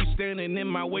 If you standing in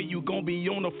my way, you gon' be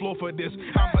on the floor for this.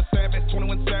 I'm a savage,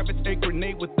 21 savage, a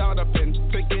grenade without a pen.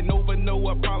 Taking over, no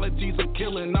apologies, I'm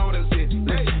killing all this shit.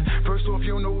 Hey, first off,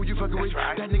 you don't know who you fucking with.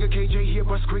 That nigga KJ here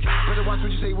bust quick. Better watch what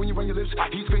you say when you run your lips.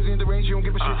 He's crazy in the range, you don't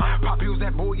give a shit. Pop pills,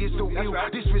 that boy is so ill.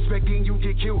 Disrespecting, you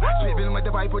get killed. Spitting like the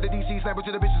vibe for the DC, slap it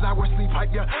to the bitches, I wear sleep hype,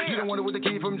 yeah. You don't want it with the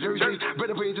kid from Jersey.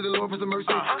 Better pray to the Lord for some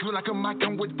mercy. Cause when I come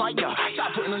with fire.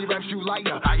 Stop putting on your raps, you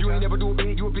liar. You ain't never do a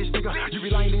big, you a bitch, nigga. You be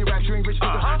lying in your raps, you ain't rich,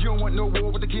 nigga. You don't want no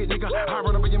war with the kid, nigga. I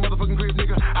run up in your motherfucking crib,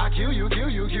 nigga. I kill you,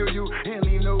 and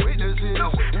leave no witnesses.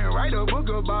 And write a book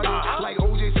about it, like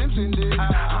O.J. Simpson did.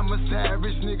 I'm a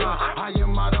savage, nigga. I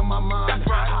am out of my mind.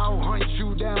 I'll hunt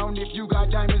you down if you got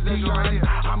diamonds that shine.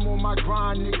 I'm on my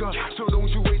grind, nigga. So don't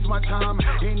you waste my time.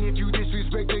 And if you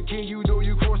disrespect the king, you know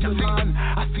you cross the line.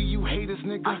 I see you haters,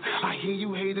 nigga. I hear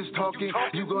you haters talking.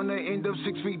 You gonna end up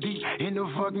 6 feet deep in the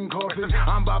fucking coffin.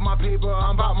 I'm about my paper,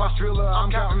 I'm about my thriller,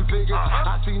 I'm counting figures.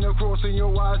 I seen the cross in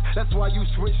your eyes, that's why you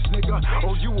switch, nigga.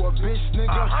 Oh, you a bitch,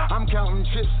 nigga. I'm counting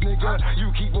chips, nigga.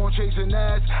 You keep on chasing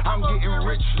ass, I'm getting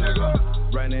rich,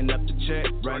 nigga. Running up the check,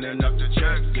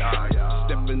 yeah.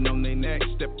 Stepping on their neck,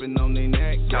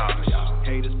 yeah.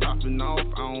 Haters popping off,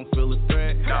 I don't feel a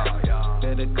threat, yeah.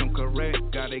 Better come correct,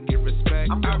 gotta get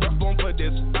respect. I was born for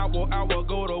this, I will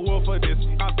go to war for this.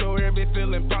 I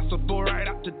feel impossible right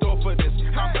out the door for this.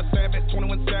 I'm a savage,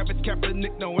 21 Savage,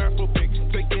 Kaepernick, no Afro pick.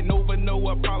 Taking over, no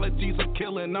apologies, I'm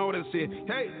killing all this here.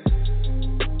 Hey.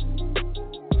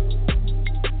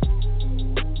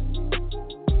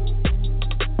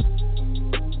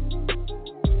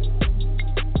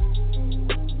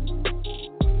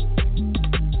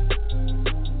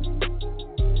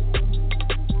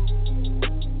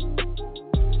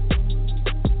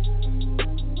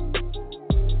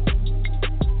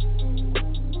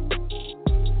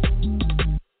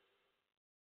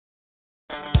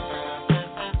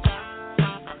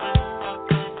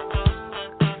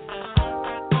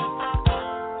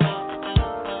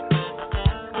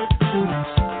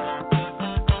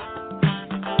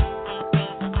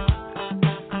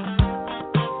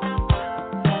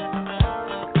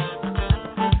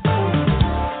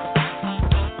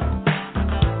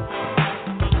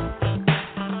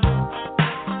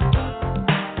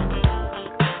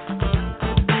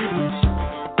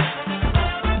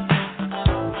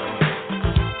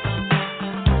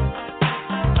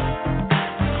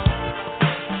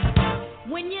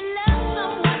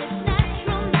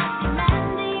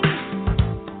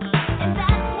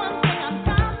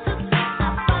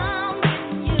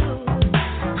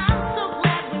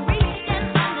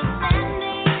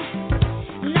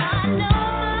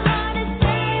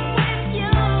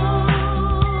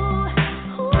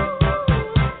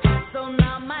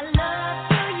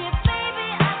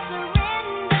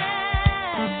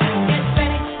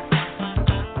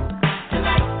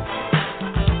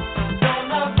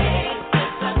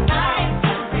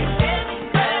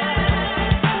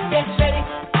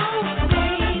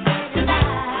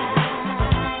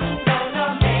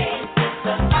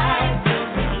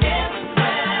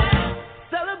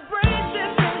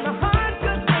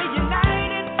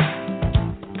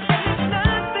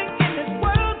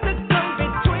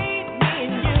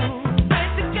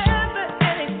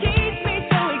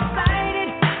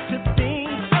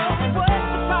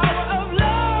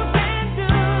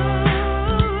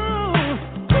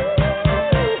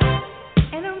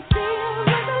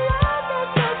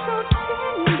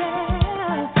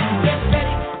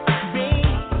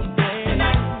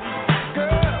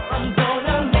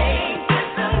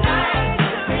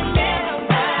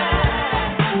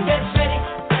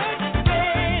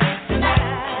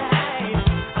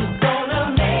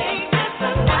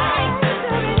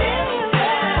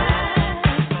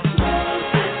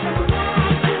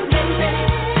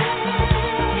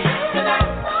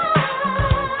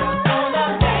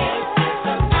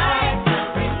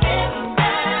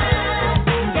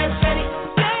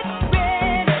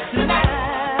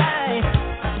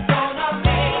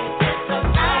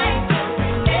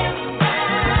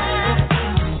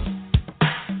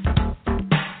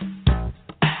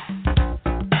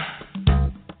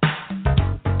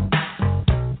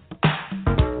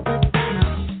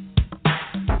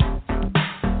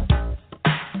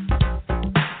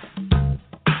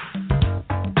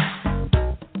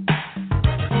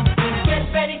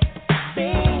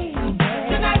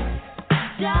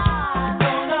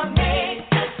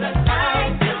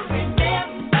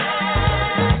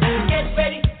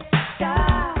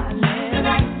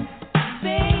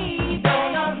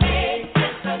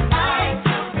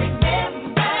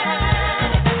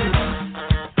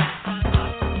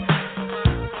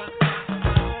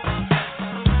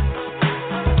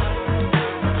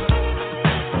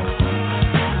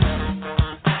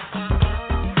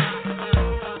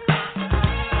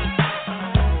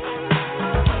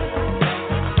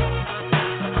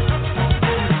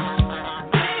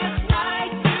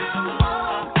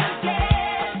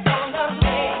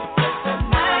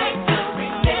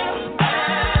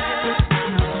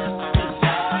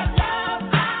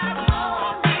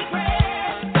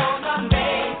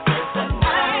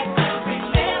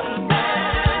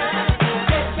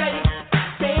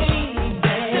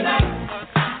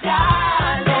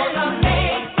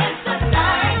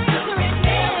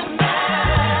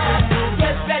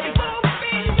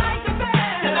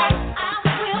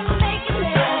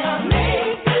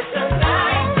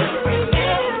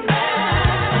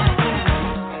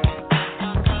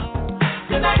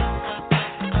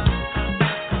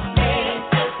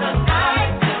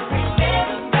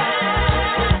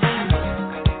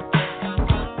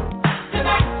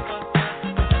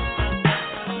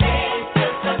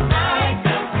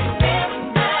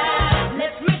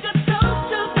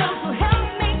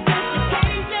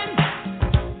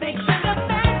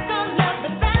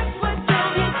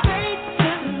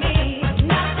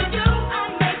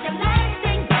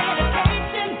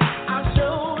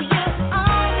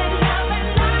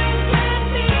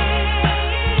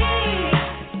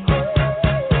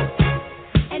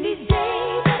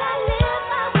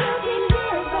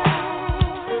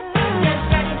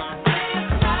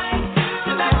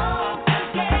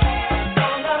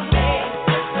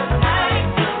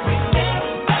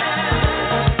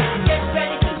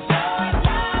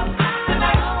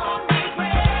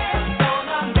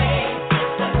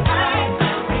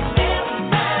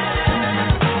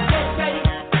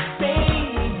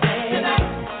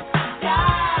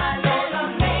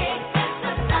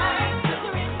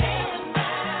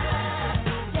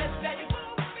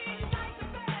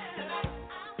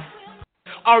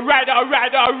 All right, all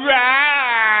right, all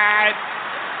right.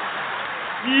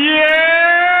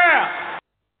 Yeah.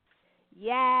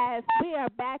 Yes, we are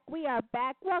back. We are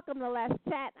back. Welcome to Let's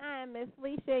Chat. I am Miss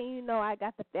Lissha, and you know I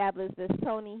got the fabulous Miss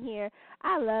Toni here.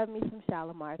 I love me some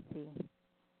Shalimar tea.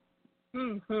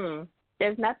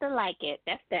 There's nothing like it.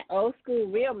 That's that old school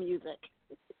real music.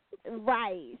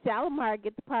 Right. Shalimar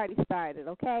get the party started,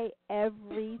 okay?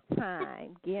 Every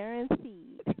time.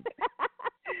 Guaranteed.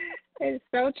 It's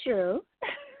so true.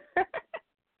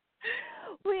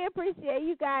 We appreciate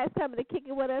you guys coming to kick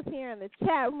it with us here in the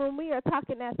chat room. We are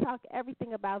talking that talk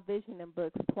everything about Vision and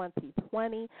Books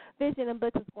 2020. Vision and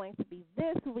Books is going to be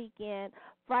this weekend.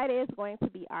 Friday is going to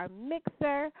be our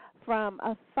mixer from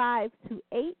 5 to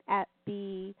 8 at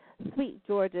the Sweet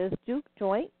Georgia's Juke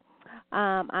Joint.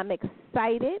 I'm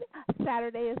excited.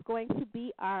 Saturday is going to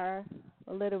be our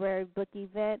literary book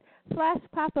event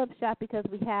 / pop-up shop because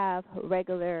we have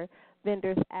regular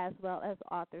vendors as well as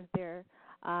authors there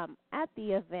at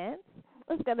the event.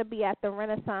 It's going to be at the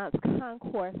Renaissance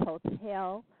Concourse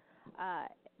Hotel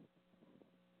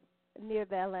near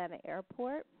the Atlanta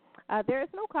airport. There is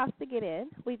no cost to get in.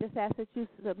 We just ask that you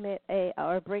submit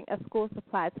or bring a school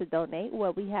supply to donate.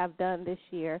 What we have done this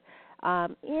year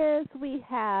is we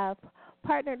have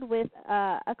partnered with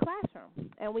a classroom,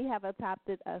 and we have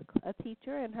adopted a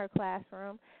teacher in her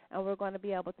classroom, and we're going to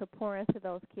be able to pour into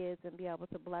those kids and be able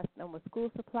to bless them with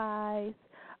school supplies,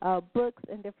 books,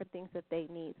 and different things that they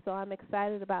need. So I'm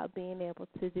excited about being able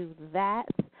to do that.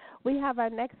 We have our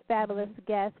next fabulous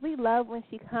guest. We love when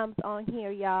she comes on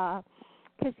here, y'all,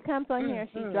 because she comes on here and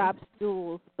she drops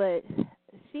jewels, but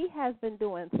she has been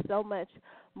doing so much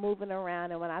moving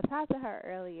around, and when I talked to her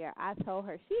earlier, I told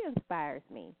her she inspires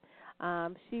me.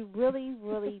 She really,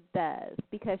 really does,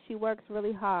 because she works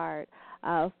really hard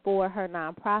for her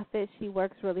nonprofit. She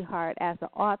works really hard as an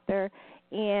author,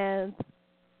 and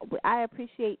I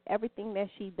appreciate everything that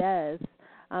she does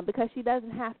because she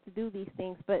doesn't have to do these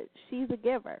things, but she's a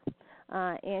giver,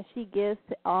 and she gives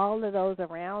to all of those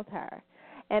around her.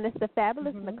 And it's the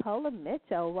fabulous Nicola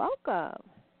Mitchell. Welcome.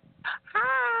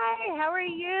 Hi, how are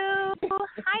you?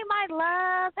 Hi, my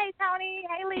love. Hey, Toni.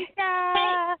 Hey,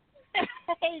 Lissha.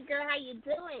 Hey, girl, how you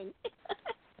doing?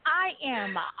 I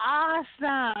am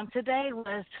awesome. Today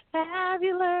was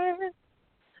fabulous.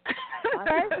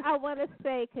 First, I want to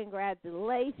say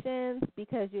congratulations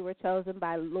because you were chosen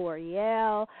by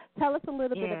L'Oreal. Tell us a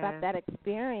little bit about that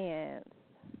experience.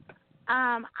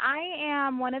 I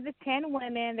am one of the 10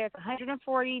 women. There's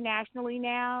 140 nationally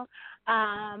now.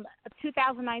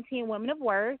 2019 Women of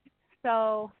Worth.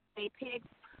 So they picked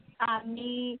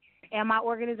me and my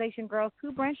organization, Girls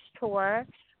Who Brunch Tour.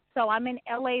 So I'm in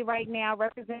LA right now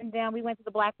representing them. We went to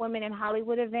the Black Women in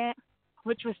Hollywood event,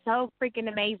 which was so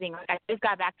freaking amazing. Like, I just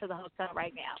got back to the hotel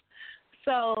right now.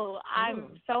 So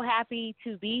I'm so happy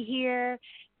to be here.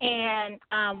 And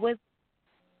with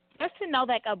just to know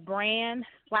that a brand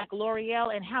like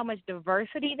L'Oreal and how much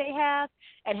diversity they have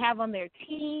and have on their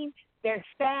team, their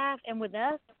staff, and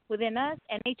within us,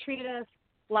 and they treat us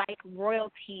like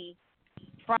royalty.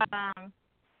 From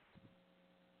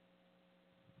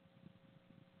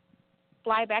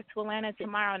fly back to Atlanta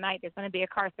tomorrow night, there's going to be a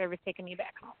car service taking me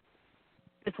back home.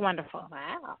 It's wonderful.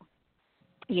 Wow.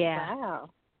 Yeah. Wow.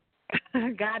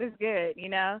 God is good, you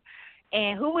know.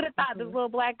 And who would have thought this little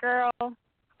black girl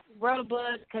wrote a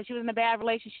book because she was in a bad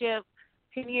relationship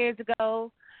 10 years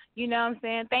ago? You know what I'm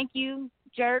saying? Thank you,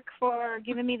 Jerk, for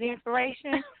giving me the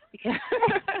inspiration because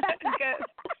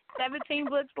 17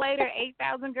 books later,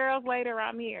 8,000 girls later,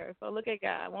 I'm here. So look at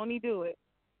God. Won't he do it?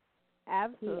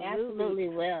 Absolutely. He absolutely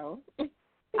will.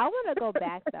 I want to go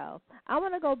back, though. I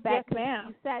want to go back. Yes, ma'am.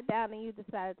 You sat down and you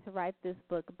decided to write this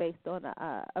book based on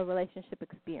a relationship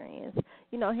experience.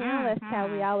 You know, here on Let's Chat,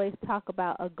 we always talk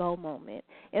about a go moment.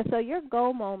 And so your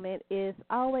go moment is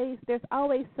always, there's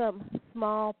always some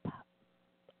small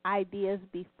ideas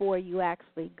before you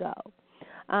actually go.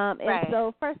 And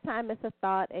so first time it's a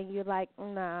thought and you're like,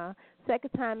 nah.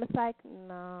 Second time it's like,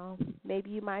 no,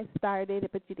 maybe you might start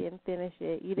it, but you didn't finish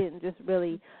it. You didn't just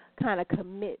really kind of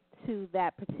commit to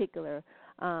that particular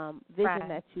vision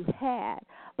that you had.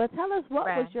 But tell us, what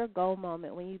was your goal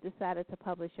moment when you decided to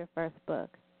publish your first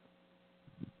book?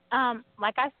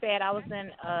 Like I said, I was in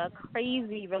a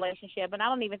crazy relationship, and I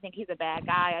don't even think he's a bad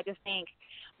guy. I just think,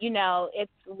 you know,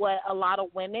 it's what a lot of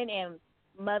women and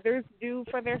mothers do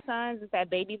for their sons. It's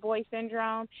that baby boy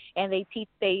syndrome, and they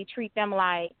treat them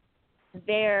like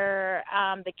they're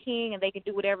the king and they can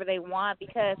do whatever they want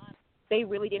because they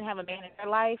really didn't have a man in their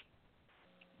life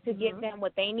to give them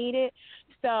what they needed.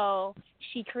 So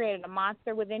she created a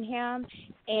monster within him,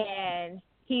 and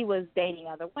he was dating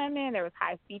other women. There was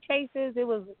high-speed chases. It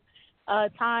was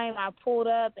time I pulled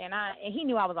up and he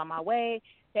knew I was on my way.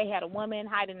 They had a woman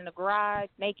hiding in the garage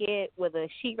naked with a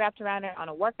sheet wrapped around her on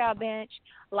a workout bench.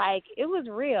 Like, it was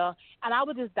real. And I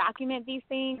would just document these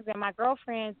things. And my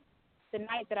girlfriends, the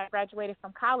night that I graduated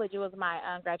from college, it was my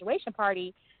graduation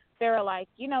party, they were like,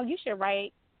 you should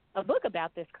write a book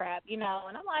about this crap, And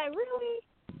I'm like, really?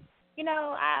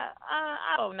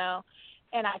 I don't know.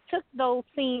 And I took those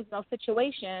scenes, those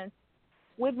situations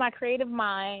with my creative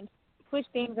mind, pushed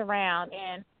things around,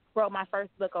 and wrote my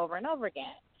first book over and over again.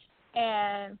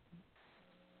 And,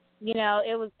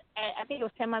 I think it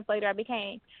was 10 months later, I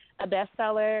became a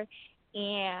bestseller,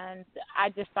 and I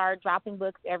just started dropping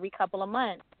books every couple of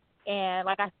months. And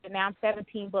like I said, now I'm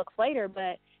 17 books later,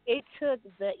 but it took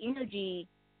the energy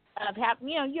of having,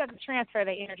 you have to transfer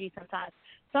that energy sometimes.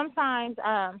 Sometimes,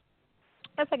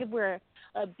 that's like if we're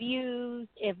abused,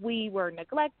 if we were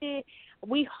neglected,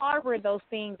 we harbor those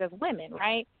things as women,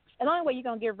 right? And the only way you're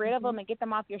going to get rid of them and get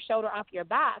them off your shoulder, off your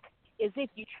back, is if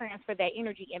you transfer that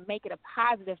energy and make it a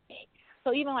positive thing.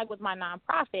 So even like with my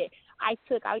nonprofit, I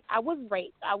was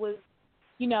raped. I was,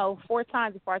 4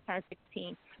 times before I turned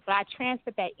 16. But I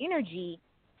transferred that energy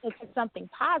into something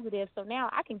positive, so now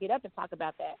I can get up and talk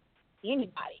about that to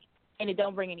anybody. And it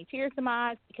don't bring any tears to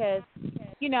my eyes because,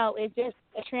 it's just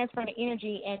a transfer of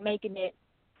energy and making it,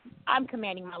 I'm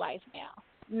commanding my life now,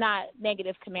 not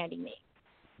negative commanding me.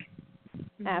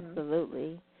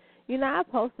 Absolutely. I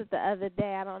posted the other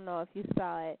day, I don't know if you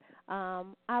saw it,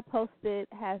 I posted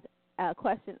has a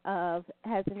question of,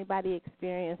 has anybody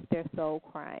experienced their soul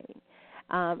crying?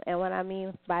 And what I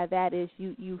mean by that is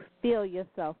you feel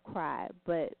yourself cry,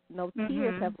 but no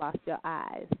tears have lost your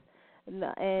eyes.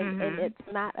 No, and it's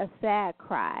not a sad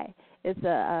cry. It's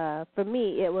for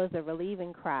me, it was a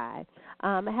relieving cry.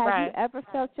 Have you ever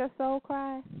felt your soul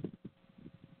cry?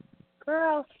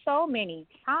 Girl, so many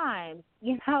times.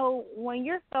 When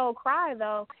your soul cry,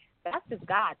 though, that's just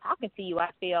God talking to you, I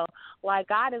feel. Like,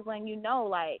 God is letting you know,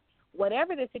 like,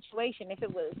 whatever the situation, if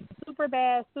it was super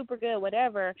bad, super good,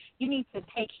 whatever, you need to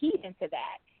take heed into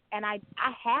that. And I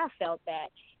have felt that.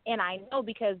 And I know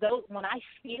because when I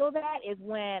feel that is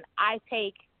when I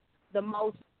take the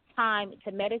most time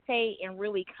to meditate and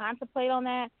really contemplate on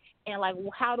that and, like,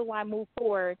 how do I move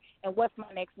forward and what's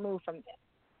my next move from this?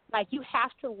 Like, you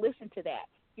have to listen to that.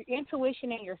 Your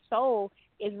intuition and your soul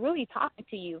is really talking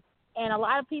to you. And a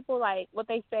lot of people, like, what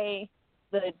they say,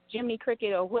 the Jiminy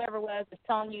Cricket or whoever it was is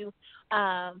telling you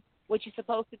what you're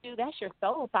supposed to do, that's your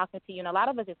soul talking to you. And a lot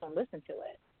of us just don't listen to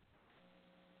it.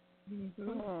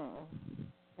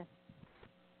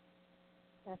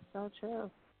 That's so true.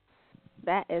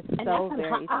 That is so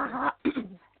very true.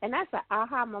 And that's an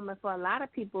aha moment for a lot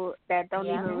of people that don't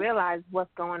even realize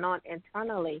what's going on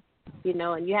internally,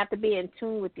 and you have to be in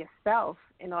tune with yourself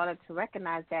in order to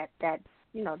recognize that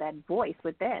voice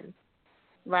within.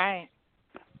 Right.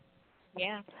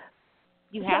 Yeah.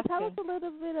 You have tell to. us a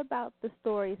little bit about the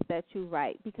stories that you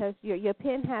write, because your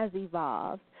pen has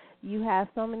evolved. You have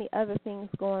so many other things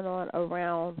going on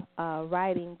around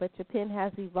writing, but your pen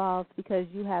has evolved because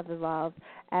you have evolved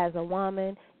as a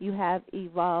woman. You have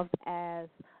evolved as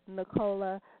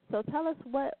Nicola. So tell us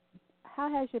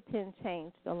how has your pen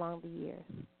changed along the years?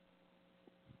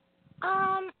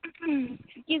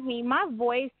 Excuse me. My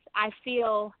voice, I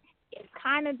feel, is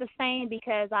kind of the same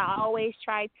because I always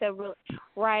try to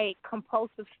write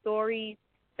compulsive stories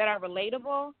that are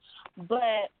relatable,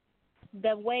 but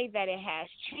the way that it has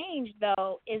changed,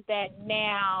 though, is that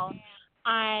now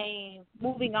I'm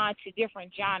moving on to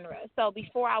different genres. So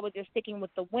before I was just sticking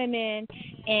with the women,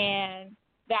 and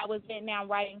that was it. Now I'm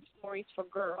writing stories for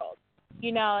girls,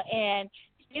 and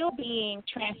still being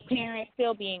transparent,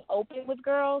 still being open with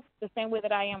girls the same way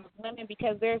that I am with women,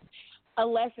 because there's a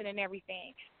lesson in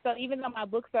everything. So even though my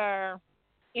books are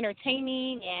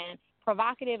entertaining and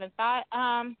provocative and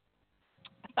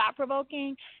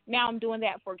thought-provoking, now I'm doing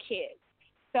that for kids.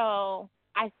 So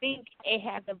I think it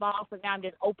has evolved, so now I'm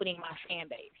just opening my fan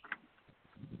base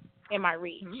and my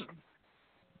reach.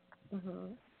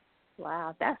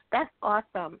 Wow, that's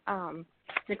awesome.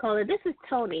 Nicola, this is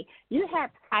Toni. You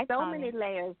have so many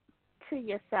layers to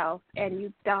yourself, and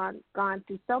you've gone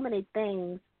through so many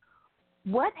things.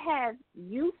 What have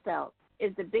you felt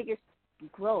is the biggest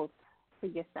growth for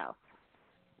yourself?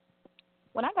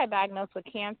 When I got diagnosed with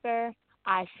cancer,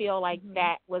 I feel like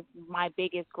that was my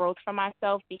biggest growth for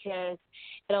myself, because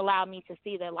it allowed me to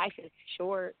see that life is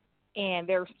short and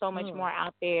there's so much more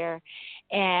out there.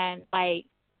 And, like,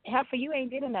 hell, for you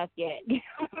ain't did enough yet. You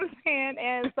know what I'm saying?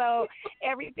 And so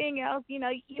everything else,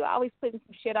 you always putting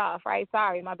some shit off, right?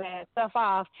 Sorry, my bad, stuff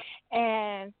off.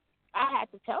 And I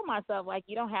had to tell myself, like,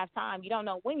 you don't have time. You don't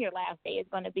know when your last day is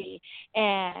going to be.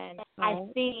 And I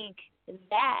think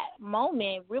that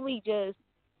moment really just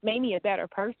made me a better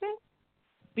person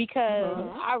because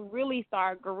I really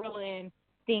started guerrillaing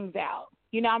things out.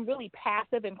 You know, I'm really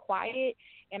passive and quiet,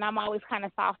 and I'm always kind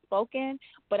of soft-spoken.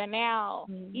 But now,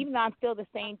 even though I'm still the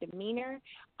same demeanor,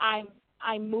 I'm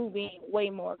moving way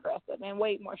more aggressive and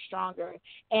way more stronger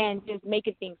and just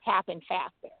making things happen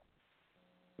faster.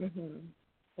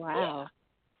 Wow.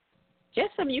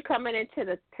 Just from you coming into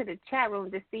the chat room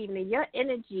this evening, your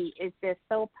energy is just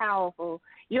so powerful.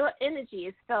 Your energy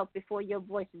is felt before your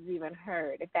voice is even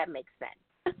heard, if that makes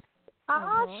sense.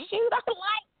 Oh, shoot, I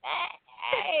like that.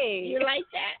 Hey. You like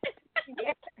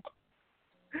that?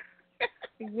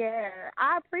 Yeah,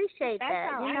 I appreciate That's that.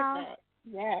 how you I know? felt.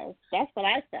 Yes, that's what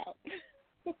I felt.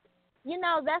 You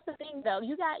know, that's the thing, though.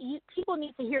 People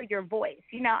need to hear your voice.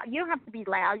 You know, you don't have to be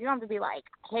loud. You don't have to be like,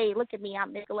 hey, look at me.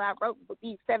 I'm Nicola. I wrote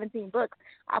these 17 books.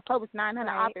 I published 900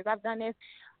 authors. I've done this.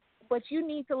 But you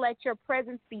need to let your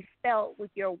presence be felt with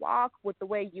your walk, with the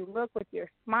way you look, with your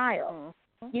smile.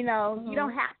 You know, you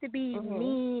don't have to be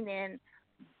mean and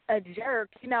a jerk.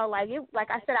 You know, like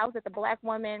I said, I was at the Black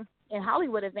Woman in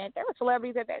Hollywood event. There were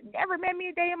celebrities that never met me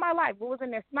a day in my life, but was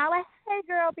in there smiling, like, hey,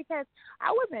 girl, because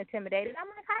I wasn't intimidated. I'm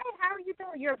like, hi, how are you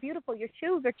doing? You're beautiful. Your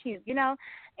shoes are cute, you know.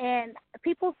 And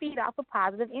people feed off of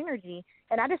positive energy,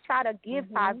 and I just try to give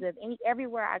positive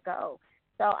everywhere I go.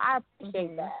 So I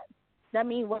appreciate that. That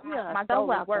means my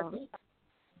goal is working.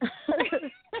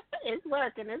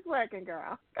 It's working,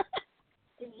 girl.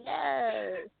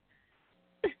 Yes.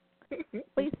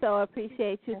 We so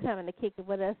appreciate you coming to kick it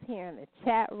with us here in the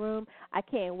chat room. I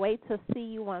can't wait to see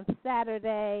you on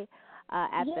Saturday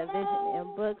at the Vision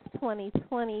and Books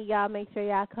 2020. Y'all make sure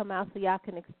y'all come out so y'all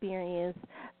can experience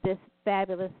this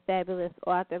fabulous, fabulous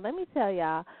author. Let me tell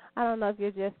y'all, I don't know if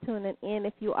you're just tuning in.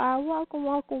 If you are, welcome,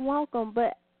 welcome, welcome.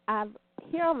 But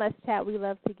here on Let's Chat, we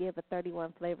love to give a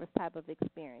 31 flavors type of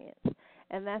experience.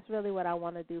 And that's really what I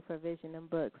want to do for Vision and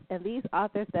Books. And these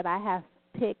authors that I have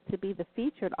picked to be the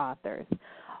featured authors,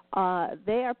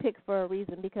 they are picked for a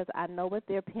reason because I know what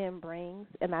their pen brings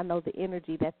and I know the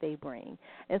energy that they bring.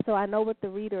 And so I know what the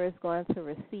reader is going to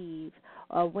receive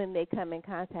when they come in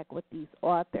contact with these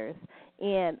authors.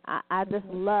 And I just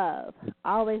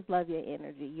always love your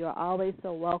energy. You're always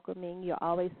so welcoming. You're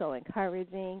always so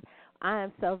encouraging. I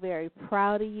am so very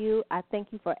proud of you. I thank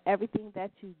you for everything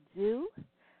that you do,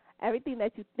 everything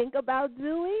that you think about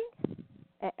doing,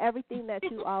 and everything that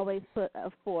you always put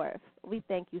forth. We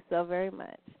thank you so very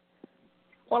much.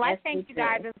 Well, I thank you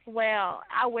guys as well.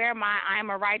 I wear my I'm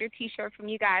a Writer T-shirt from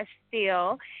you guys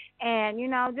still. And, you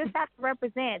know, just have to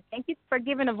represent. Thank you for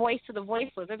giving a voice to the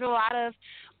voiceless. There's a lot of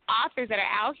authors that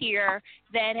are out here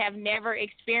that have never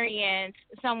experienced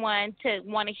someone to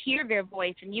want to hear their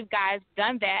voice, and you guys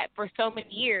done that for so many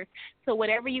years. So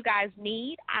whatever you guys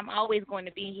need, I'm always going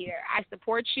to be here. I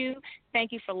support you.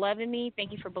 Thank you for loving me.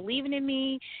 Thank you for believing in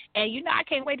me. And, you know, I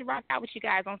can't wait to rock out with you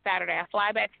guys on Saturday. I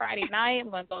fly back Friday night.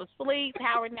 I'm going to go to sleep,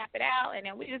 Howard nap it out, and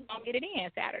then we just going to get it in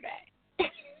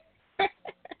Saturday.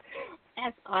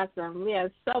 That's awesome. We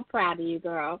are so proud of you,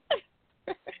 girl.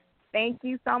 Thank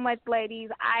you so much, ladies.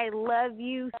 I love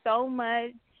you so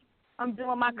much. I'm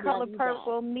doing my color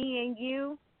purple, me and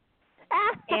you.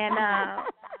 And I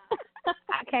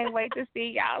can't wait to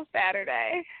see y'all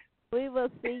Saturday. We will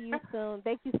see you soon.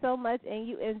 Thank you so much, and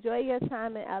you enjoy your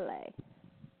time in L.A.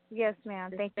 Yes,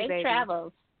 ma'am. Thank you, Safe baby.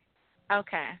 travels.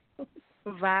 Okay.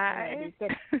 Bye.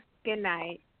 Good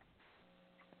night.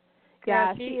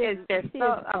 Yeah, she is just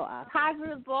so awesome.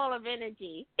 Positive ball of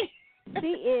energy. She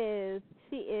is.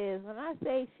 When I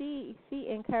say she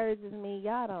encourages me,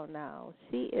 y'all don't know.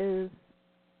 She is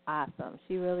awesome.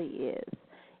 She really is.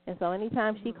 And so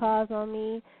anytime she calls on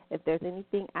me, if there's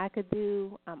anything I could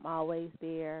do, I'm always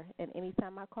there. And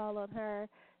anytime I call on her,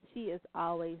 she is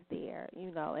always there,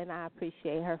 you know, and I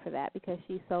appreciate her for that because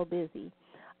she's so busy.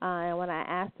 And when I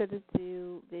asked her to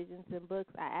do Visions and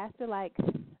Books, I asked her, like,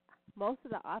 most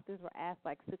of the authors were asked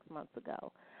like 6 months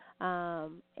ago.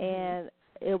 And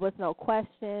it was no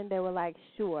question. They were like,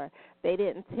 sure. They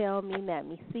didn't tell me, let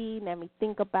me see, let me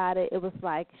think about it. It was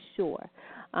like, sure.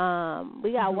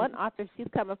 We got one author, she's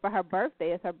coming for her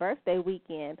birthday. It's her birthday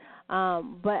weekend.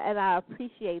 And I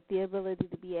appreciate the ability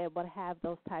to be able to have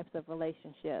those types of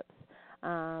relationships.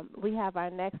 We have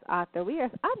our next author.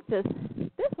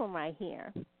 This one right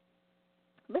here,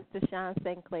 Mr. Sean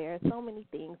St. Clair. So many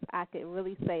things I could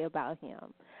really say about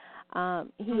him.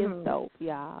 He is dope,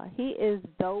 y'all. He is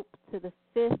dope to the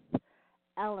fifth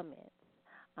element.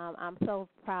 I'm so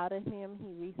proud of him.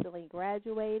 He recently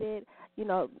graduated. You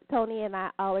know, Toni and I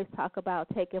always talk about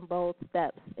taking bold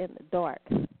steps in the dark.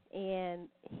 And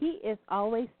he is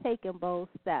always taking bold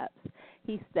steps.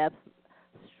 He steps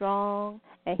strong,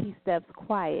 and he steps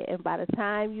quiet. And by the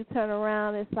time you turn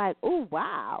around, it's like, oh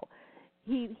wow,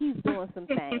 he's doing some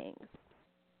things.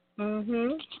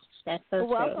 That's so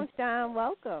welcome, true. Sean.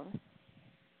 Welcome.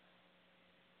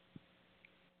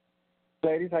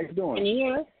 Ladies, how you doing? Can you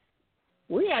hear us?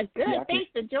 We are good. Yeah,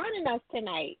 Thanks for joining us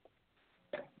tonight.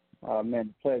 Oh, man,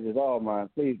 the pleasure is all mine.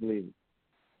 Please believe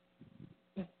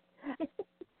it.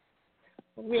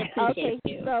 We appreciate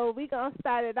you. Okay, so we're going to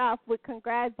start it off with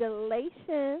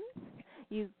congratulations.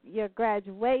 Your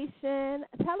graduation.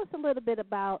 Tell us a little bit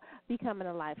about becoming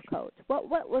a life coach. What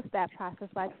was that process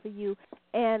like for you,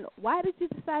 and why did you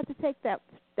decide to take that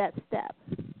step?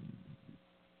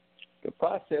 The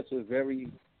process was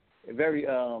very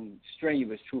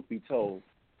strenuous, truth be told.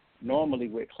 Normally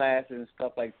with classes and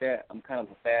stuff like that, I'm kind of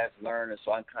a fast learner,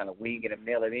 so I kind of wing it and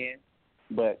nail it in.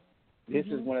 But this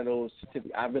is one of those,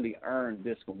 I really earned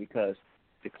this one because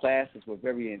the classes were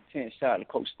very intense. Shout out to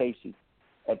Coach Stacy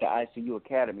at the ICU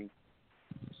Academy.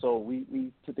 So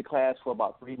we took the class for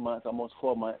about 3 months, almost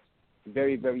 4 months,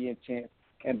 very, very intense.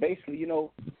 And basically, you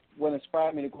know, what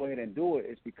inspired me to go ahead and do it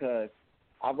is because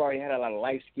I've already had a lot of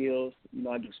life skills. You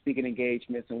know, I do speaking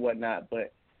engagements and whatnot,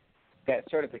 but that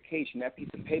certification, that piece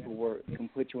of paperwork can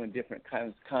put you in different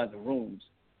kinds of rooms,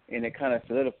 and it kind of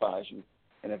solidifies you,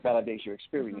 and it validates your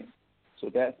experience. So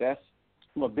that's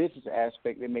from a business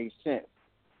aspect, it made sense.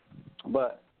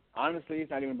 But honestly,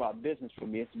 it's not even about business for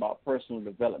me. It's about personal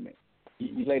development.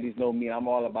 You ladies know me. I'm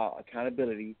all about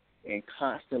accountability and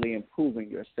constantly improving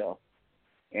yourself.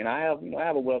 And I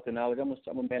have a wealth of knowledge.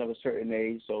 I'm a man of a certain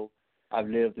age, so I've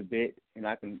lived a bit, and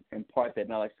I can impart that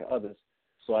knowledge to others.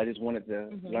 So I just wanted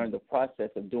to learn the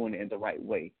process of doing it in the right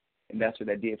way, and that's what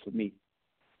that did for me.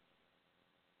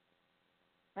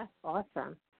 That's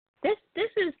awesome. This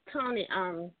is Toni.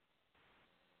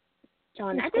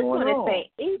 Toni, I just want to say,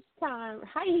 each time,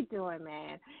 how you doing,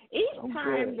 man? Each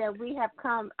time that we have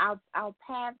come, our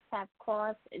paths have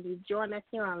crossed, and you join us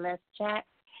here on Let's Chat.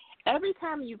 Every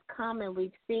time you've come and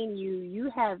we've seen you,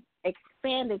 you have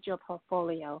expanded your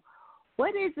portfolio.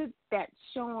 What is it that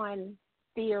Sean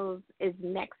feels is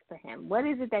next for him? What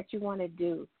is it that you want to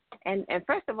do? And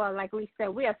first of all, like we said,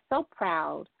 we are so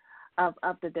proud of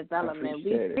the development.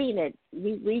 We've seen it.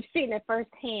 We've seen it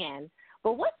firsthand.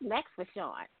 But what's next for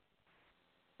Sean?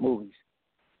 Movies.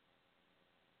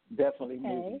 Definitely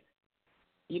movies.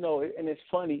 You know, and it's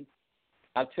funny.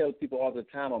 I tell people all the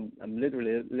time I'm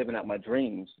literally living out my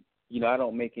dreams. You know, I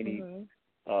don't make any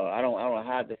I don't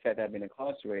hide the fact that I've been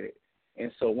incarcerated.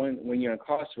 And so when you're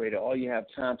incarcerated, all you have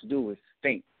time to do is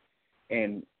think.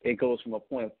 And it goes from a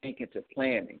point of thinking to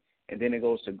planning, and then it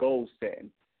goes to goal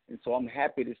setting. And so I'm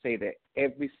happy to say that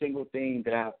every single thing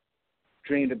that I've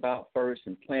dreamed about first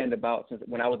and planned about since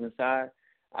when I was inside,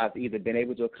 I've either been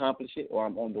able to accomplish it or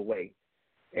I'm on the way.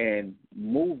 And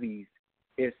movies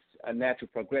is a natural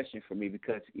progression for me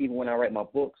because even when I write my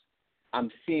books,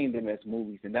 I'm seeing them as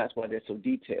movies, and that's why they're so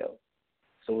detailed.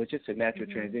 So it's just a natural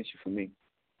transition for me.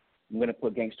 I'm going to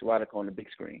put Gangster Erotica on the big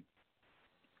screen.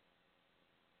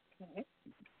 Okay.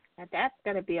 Now that's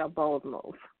going to be a bold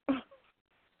move.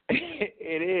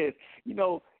 It is. You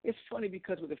know, it's funny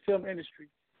because with the film industry,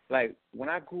 like when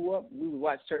I grew up, we would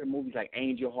watch certain movies like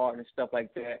Angel Heart and stuff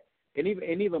like that, and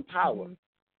even Power.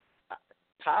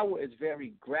 Power is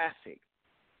very graphic.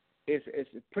 It's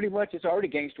pretty much, it's already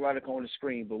Gangster Erotica on the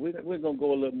screen, but we're going to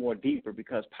go a little more deeper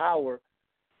because Power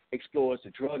explores the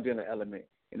drug dealer element.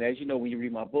 And as you know, when you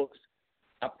read my books,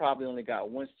 I probably only got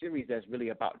one series that's really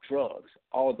about drugs,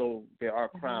 although there are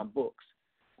crime books.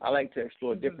 I like to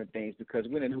explore different things because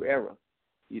we're in a new era,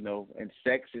 you know, and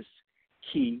sex is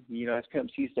key. You know, as Pimp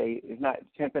C say, it's not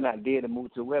tempting not dead to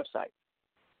move to the website.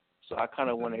 So I kind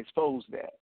of want to expose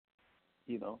that,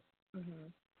 you know.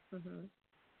 And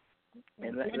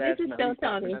this is still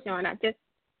Toni, Sean.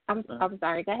 I'm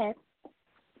sorry. Go ahead.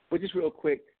 But just real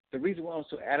quick, the reason why I'm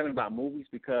so adamant about movies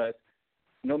because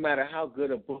no matter how good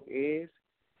a book is,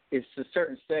 it's a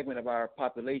certain segment of our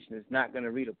population is not going to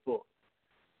read a book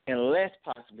unless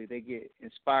possibly they get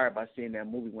inspired by seeing that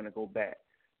movie when they go back.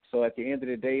 So at the end of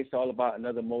the day, it's all about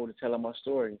another mode of telling my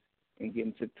stories and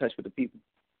getting to touch with the people.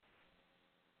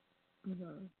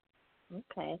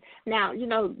 Okay. Now, you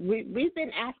know, we've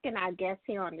been asking our guests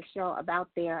here on the show about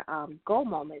their goal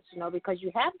moments, you know, because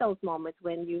you have those moments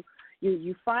when you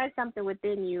find something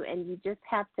within you and you just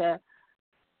have to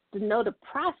know the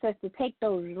process to take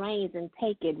those reins and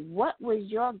take it. What was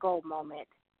your goal moment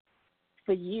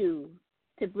for you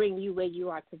to bring you where you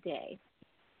are today?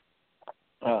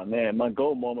 Oh, man, my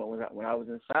goal moment was when I was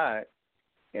inside,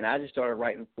 and I just started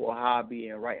writing for a hobby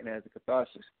and writing as a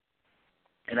catharsis.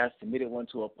 And I submitted one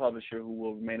to a publisher who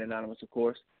will remain anonymous, of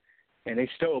course. and they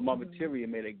stole my material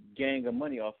and made a gang of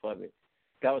money off of it.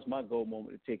 That was my goal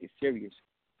moment to take it serious.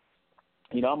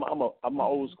 You know, I'm an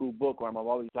old school bookworm. I've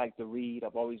always liked to read.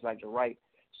 I've always liked to write.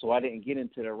 So I didn't get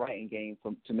into the writing game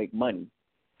to make money.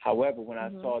 However, when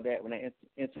I saw that, when that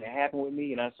incident happened with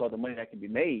me, and I saw the money that could be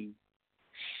made,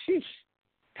 sheesh,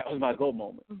 that was my goal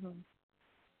moment.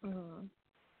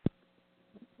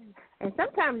 And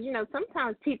sometimes, you know,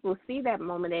 sometimes people see that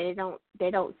moment and they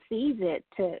don't seize it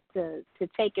to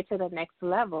take it to the next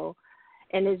level,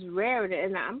 and it's rare.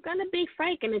 And I'm gonna be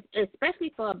frank, and it's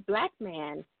especially for a black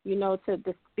man, you know, to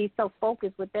be so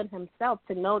focused within himself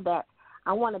to know that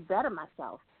I want to better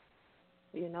myself,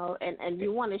 you know, and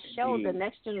you want to show the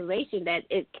next generation that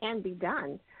it can be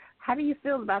done. How do you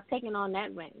feel about taking on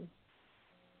that reign?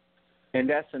 And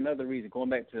that's another reason,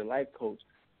 going back to the life coach,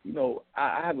 you know,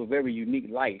 I have a very unique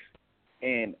life.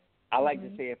 And I like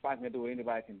to say if I can do it,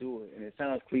 anybody can do it. And it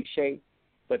sounds cliche,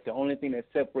 but the only thing that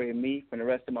separated me from the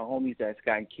rest of my homies that's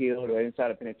gotten killed or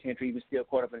inside a penitentiary, even still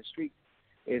caught up in the streets,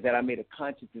 is that I made a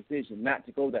conscious decision not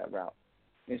to go that route.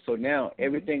 And so now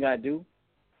everything I do,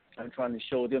 I'm trying to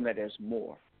show them that there's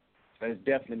more. That's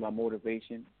definitely my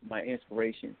motivation, my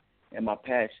inspiration, and my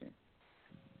passion.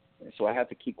 And so I have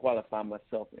to keep qualifying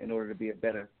myself in order to be a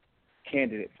better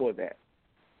candidate for that,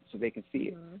 so they can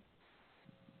see it.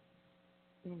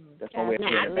 That's my way of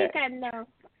I think I know.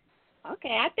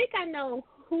 Okay, I think I know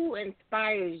who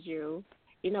inspires you,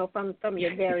 you know, from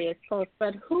your various posts.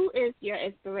 But who is your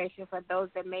inspiration for those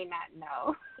that may not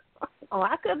know? Oh,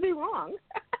 I could be wrong.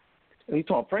 Are you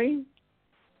talking praying?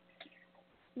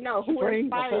 No, who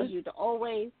inspires you to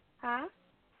always, huh?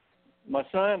 My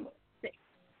son.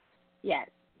 Yes,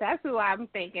 that's who I'm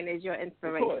thinking is your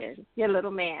inspiration, your little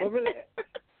man. Well, really,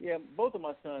 yeah, both of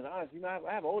my sons, honestly. You know,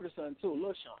 I have an older son, too,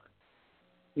 Lissha.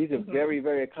 He's a very,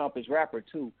 very accomplished rapper,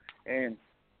 too. And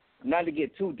not to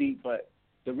get too deep, but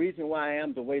the reason why I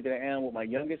am the way that I am with my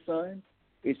youngest son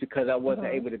is because I wasn't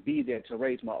able to be there to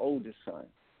raise my oldest son.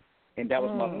 And that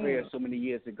was my prayer so many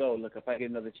years ago. Look, if I get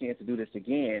another chance to do this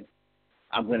again,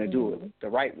 I'm going to do it the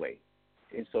right way.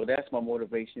 And so that's my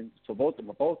motivation for both of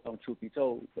them, truth be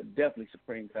told, but definitely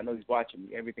Supreme, because I know he's watching me,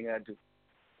 everything I do,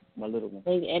 my little one.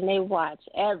 And they watch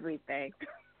everything.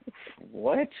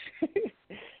 What?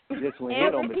 Just when he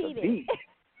don't miss a beat.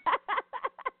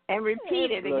 And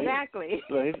repeat it, exactly.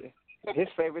 Look, his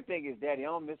favorite thing is, Daddy, I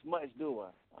don't miss much, do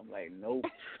I? I'm like, nope.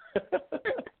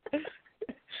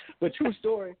 But true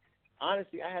story,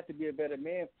 honestly, I have to be a better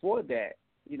man for that.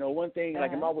 You know, one thing,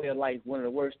 like in my way of life, one of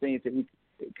the worst things that we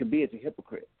could be is a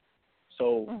hypocrite.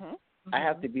 So I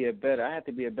have to be a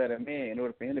better man in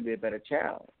order for him to be a better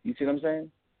child. You see what I'm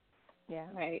saying? Yeah,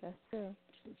 right. That's true.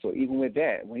 So even with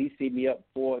that, when he see me up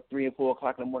 3 and 4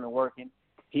 o'clock in the morning working,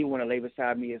 he want to lay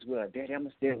beside me as well. Daddy, I'm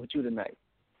going to stay with you tonight.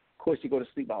 Of course, he go to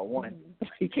sleep by 1.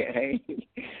 He can't hang.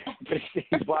 But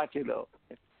he's watching, though.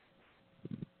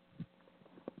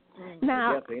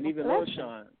 Now, and even little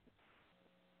Sean.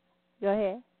 Go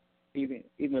ahead.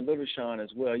 Even little Sean as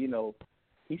well, you know,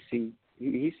 he sees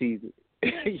it.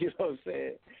 You know what I'm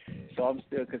saying? So I'm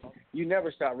still, because you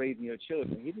never stop raising your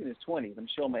children. He's in his 20s. I'm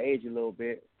showing my age a little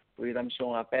bit, because I'm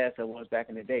showing how fast I was back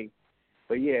in the day.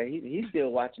 But, yeah, he's still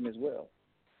watching as well,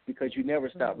 because you never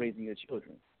stop raising your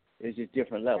children. It's just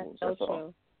different levels. That's so all.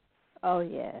 True. Oh,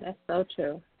 yeah. That's so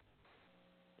true.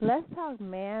 Let's talk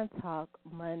Man Talk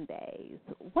Mondays.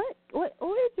 Where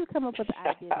did you come up with the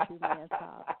idea to do Man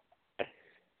Talk?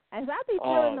 As I be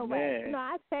feeling the way, you know,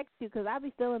 I text you because I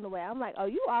be feeling the way. I'm like, oh,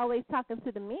 you always talking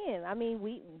to the men. I mean,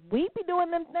 we be doing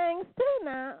them things too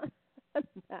now.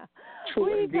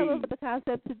 Where did you come up with the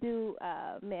concept to do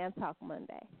Man Talk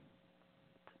Monday?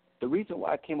 The reason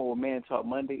why I came up with Man Talk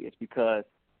Monday is because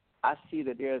I see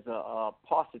that there's a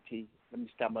paucity. Let me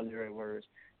stop my lyric words.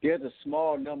 There's a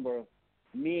small number of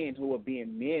men who are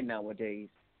being men nowadays.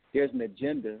 There's an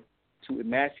agenda to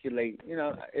emasculate. You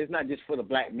know, it's not just for the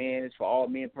black man, it's for all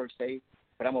men per se,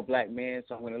 but I'm a black man,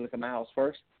 so I'm going to look at my house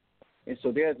first. And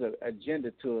so there's an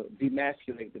agenda to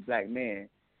demasculate the black man.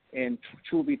 And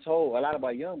truth be told, a lot of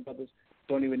our young brothers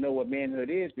don't even know what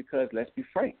manhood is because, let's be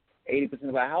frank, 80%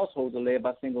 of our households are led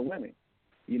by single women,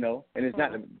 you know, and it's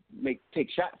not to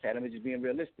take shots at them, it's just being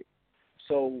realistic.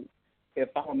 So if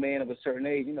I'm a man of a certain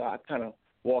age, you know, I kind of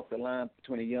walk the line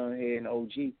between a young head and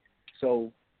OG.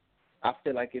 So I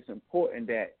feel like it's important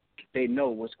that they know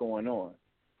what's going on.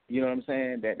 You know what I'm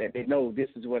saying? That they know this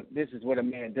is what a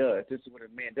man does. This is what a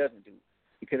man doesn't do.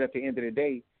 Because at the end of the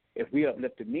day, if we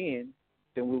uplift the men,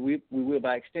 then we will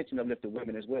by extension uplift the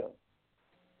women as well.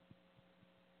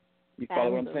 You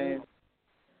follow what I'm saying?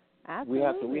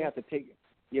 Absolutely.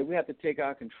 We have to take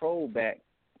our control back,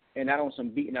 and not on some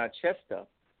beating our chest stuff,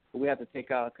 but we have to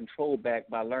take our control back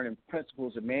by learning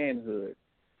principles of manhood,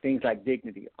 things like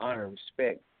dignity, honor,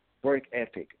 respect, work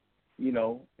ethic, you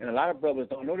know. And a lot of brothers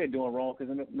don't know they're doing wrong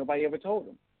because nobody ever told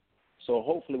them. So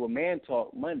hopefully with Man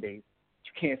Talk Mondays,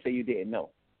 you can't say you didn't know.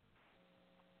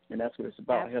 And that's what it's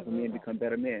about, helping men become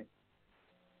better men.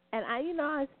 And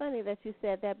it's funny that you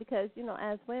said that because,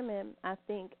 as women, I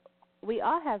think we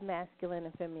all have masculine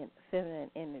and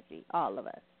feminine energy, all of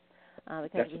us,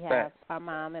 because we have our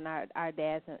mom and our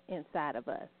dads inside of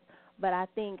us. But I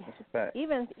think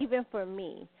even for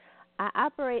me, I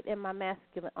operate on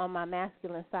my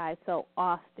masculine side so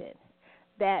often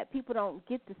that people don't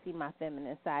get to see my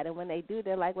feminine side, and when they do,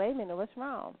 they're like, "Wait a minute, what's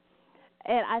wrong?"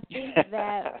 And I think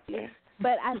that,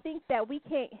 but I think that we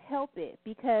can't help it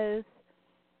because,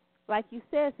 like you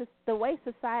said, the way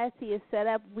society is set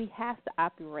up, we have to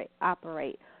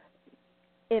operate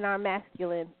in our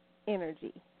masculine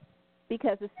energy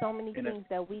because there's so many things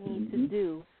that we need to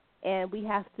do, and we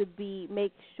have to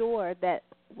make sure that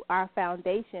our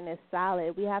foundation is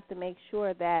solid. We have to make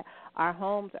sure that our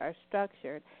homes are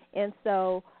structured. And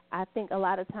so I think a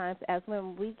lot of times as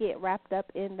women, we get wrapped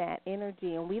up in that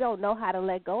energy, and we don't know how to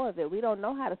let go of it. We don't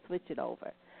know how to switch it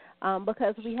over.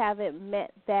 Because we haven't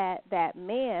met that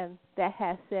man that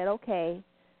has said, okay,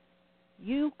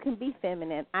 you can be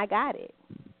feminine, I got it,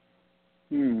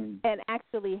 and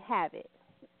actually have it.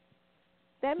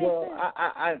 That makes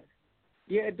sense?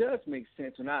 Yeah, it does make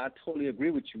sense, and I totally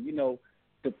agree with you. You know,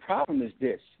 the problem is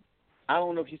this. I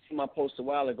don't know if you see my post a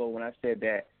while ago when I said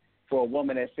that for a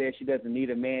woman that says she doesn't need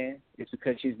a man, it's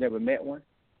because she's never met one.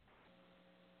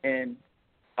 And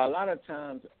a lot of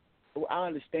times, I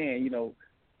understand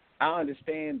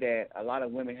that a lot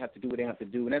of women have to do what they have to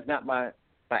do, and that's not by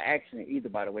accident either,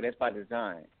 by the way. That's by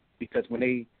design. Because when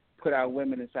they put our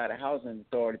women inside of housing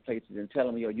authority places and tell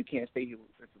them, you can't stay here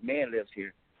if a man lives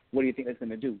here, what do you think that's going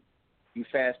to do? You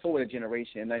fast forward a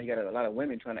generation, and now you got a lot of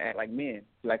women trying to act like men,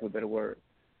 for lack of a better word.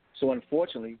 So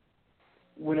unfortunately,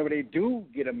 whenever they do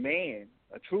get a man,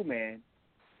 a true man,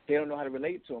 they don't know how to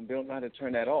relate to him. They don't know how to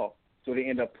turn that off. So they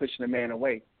end up pushing the man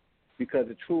away. Because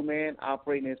a true man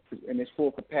operating in his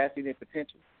full capacity and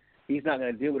potential, he's not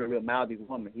going to deal with a real mouthy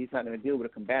woman. He's not going to deal with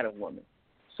a combative woman.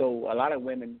 So a lot of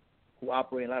women who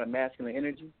operate in a lot of masculine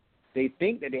energy, they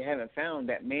think that they haven't found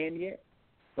that man yet,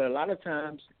 but a lot of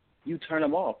times you turn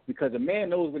them off because a man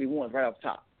knows what he wants right off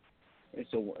top. And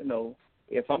so,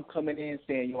 if I'm coming in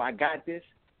saying, I got this,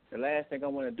 the last thing I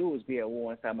want to do is be at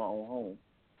war inside my own home.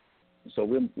 So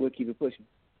we'll keep it pushing.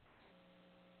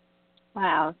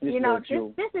 Wow. This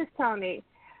is Toni.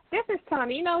 This is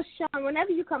Toni. Sean,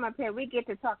 whenever you come up here, we get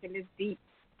to talk in this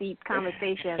deep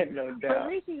conversation. No doubt. But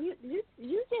Lissha,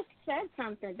 you just said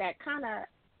something that kind of,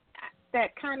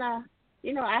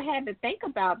 I had to think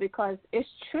about because it's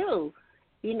true.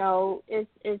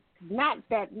 It's not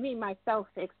that me, myself,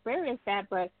 experienced that,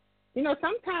 but,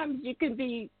 sometimes you can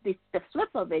be the flip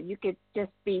of it. You could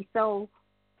just be so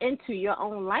into your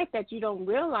own life that you don't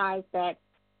realize that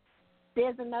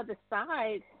there's another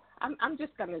side. I'm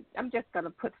just gonna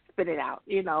spit it out.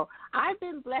 I've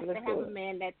been blessed to have a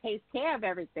man that takes care of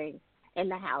everything in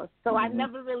the house, so I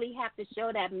never really have to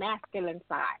show that masculine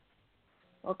side.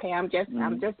 Okay, I'm just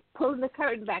pulling the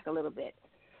curtain back a little bit.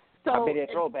 So I bet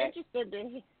it's throwback. Interested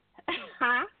to,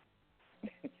 huh?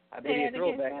 I bet he's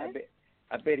throwback.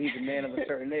 I bet he's a man of a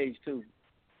certain age too.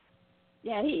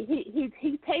 Yeah,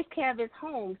 he takes care of his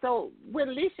home. So when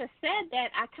Lissha said that,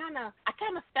 I kind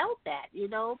of felt that,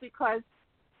 because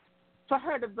for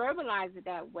her to verbalize it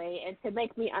that way and to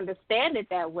make me understand it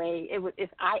that way,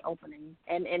 it's eye opening,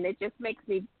 and it just makes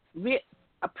me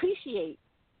appreciate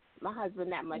my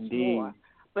husband that much more.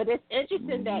 But it's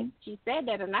interesting that she said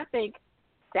that, and I think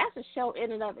that's a show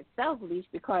in and of itself, Lissha,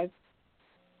 because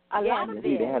a lot of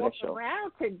people walk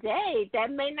around today that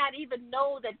may not even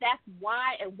know that that's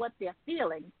why and what they're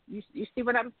feeling. You see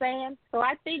what I'm saying? So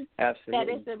I think that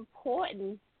it's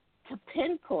important to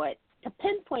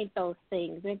pinpoint those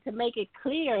things and to make it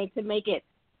clear and to make it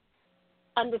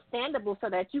understandable so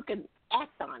that you can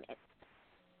act on it.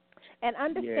 And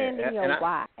understanding your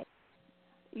why.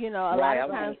 A lot of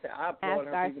times ask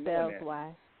ourselves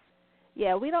why.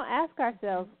 Yeah, we don't ask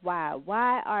ourselves why.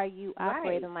 Why are you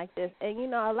operating like this? And,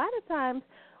 a lot of times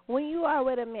when you are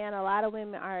with a man, a lot of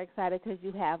women are excited because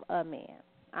you have a man.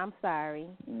 I'm sorry.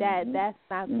 That's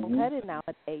not going to cut it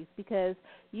nowadays because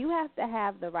you have to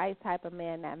have the right type of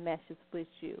man that meshes with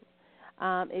you.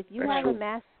 If you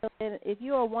have if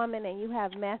you're a woman and you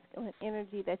have masculine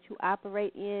energy that you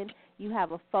operate in, you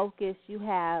have a focus, you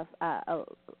have a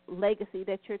legacy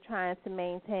that you're trying to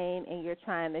maintain and you're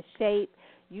trying to shape,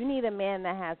 you need a man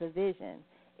that has a vision.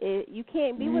 You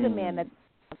can't be with a man that doesn't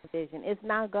have a vision. It's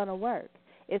not going to work.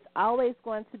 It's always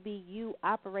going to be you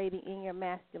operating in your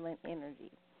masculine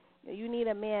energy. You need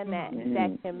a man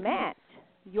that can match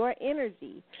your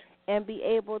energy and be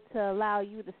able to allow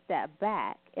you to step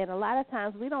back. And a lot of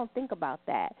times we don't think about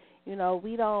that. You know,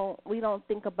 we don't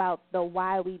think about the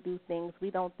why we do things.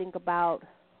 We don't think about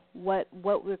what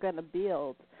we're going to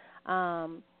build,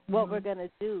 what we're going to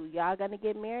do. Y'all going to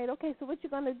get married? Okay, so what you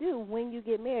going to do when you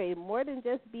get married? More than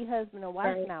just be husband and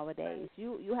wife nowadays.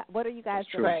 What are you guys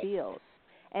going to build?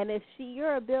 And if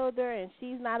you're a builder and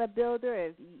she's not a builder,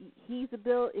 if she's a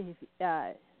builder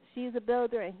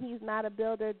and he's not a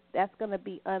builder, that's going to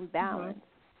be unbalanced.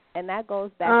 And that goes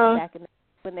back in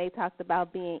when they talked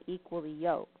about being equally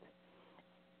yoked.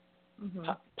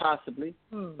 Possibly,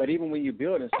 but even when you're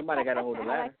building, somebody got to hold the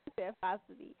ladder. Like you said,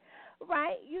 possibly,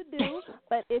 right? You do,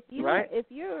 but if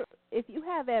you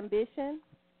have ambition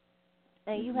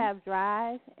and you have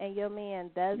drive and your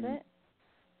man doesn't,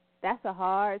 that's a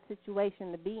hard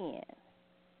situation to be in.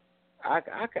 I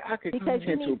could because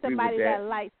you need somebody that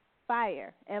lights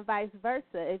fire, and vice versa.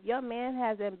 If your man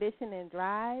has ambition and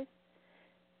drive,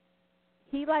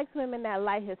 he likes women that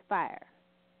light his fire.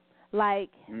 Like,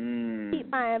 keep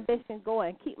my ambition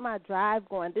going, keep my drive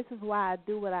going. This is why I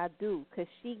do what I do, because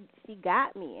she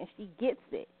got me and she gets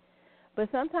it. But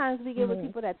sometimes we get with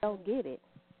people that don't get it.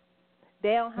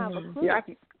 They don't have a clue. Yeah,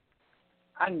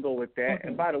 I can go with that.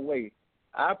 And by the way,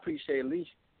 I appreciate Lissha.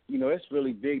 You know, it's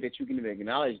really big that you can even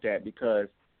acknowledge that, because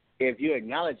if you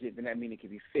acknowledge it, then that means it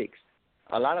can be fixed.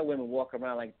 A lot of women walk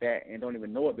around like that and don't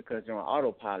even know it because they're on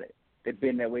autopilot. They've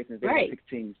been that way since they were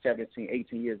 16, 17,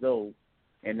 18 years old.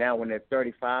 And now when they're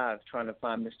 35 trying to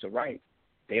find Mr. Right,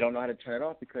 they don't know how to turn it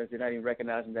off because they're not even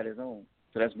recognizing that it's on.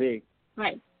 So that's big.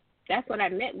 Right. That's what I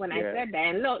meant when I said that.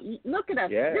 And look at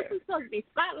us. Yeah. This is supposed to be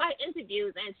spotlight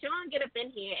interviews, and Sean get up in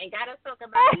here and got us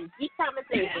talking about these deep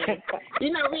conversations.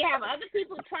 You know, we have other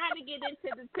people trying to get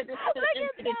into the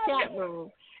chat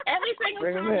room. Every single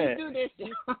time we do this,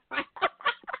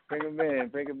 Bring them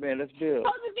in. Let's build. It's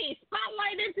supposed to be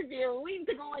spotlight interview. We need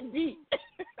to go in deep.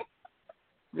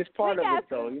 This part of it,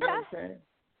 though, you know what I'm saying?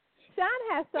 Sean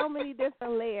has so many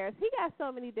different layers. He got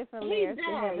so many different layers to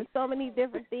him, and so many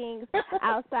different things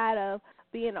outside of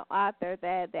being an author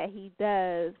that he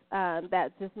does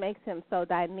that just makes him so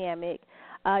dynamic.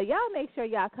 Y'all make sure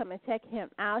y'all come and check him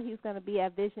out. He's going to be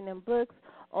at Vision and Books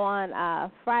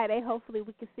on Friday. Hopefully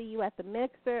we can see you at the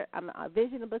Mixer.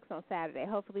 Vision and Books on Saturday.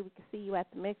 Hopefully we can see you at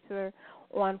the Mixer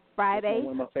on Friday.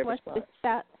 One of my favorite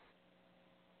spots.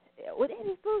 Would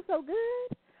any food so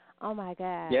good? Oh, my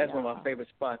God. Yeah, that's one of my favorite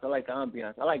spots. I like the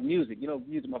ambiance. I like music. You know,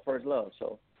 music is my first love,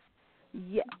 so.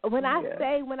 Yeah. When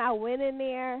I went in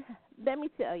there, let me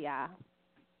tell y'all,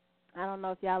 I don't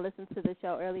know if y'all listened to the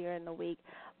show earlier in the week,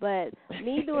 but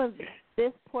me doing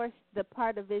this portion, the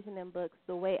part of Vision and Books,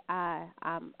 the way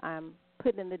I'm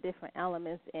putting the different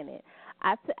elements in it,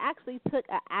 I actually took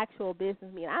an actual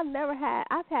business meeting.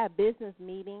 I've had business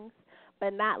meetings,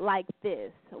 but not like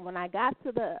this. When I got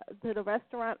to the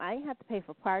restaurant, I didn't have to pay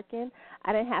for parking.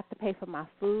 I didn't have to pay for my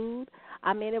food.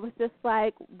 I mean, it was just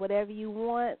like whatever you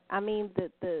want. I mean,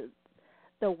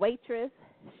 the waitress,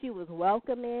 she was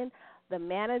welcoming. The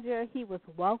manager, he was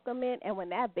welcoming. And when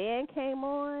that band came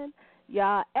on,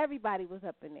 y'all, everybody was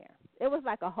up in there. It was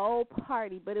like a whole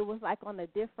party, but it was like on a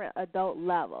different adult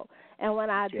level. And when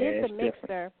I did the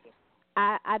Mixer,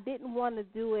 I didn't want to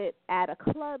do it at a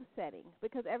club setting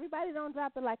because everybody don't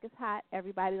drop it like it's hot.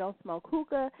 Everybody don't smoke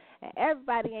hookah, and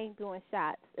everybody ain't doing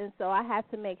shots. And so I had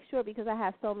to make sure, because I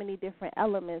have so many different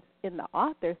elements in the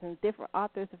authors and different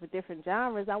authors for different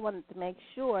genres, I wanted to make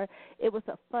sure it was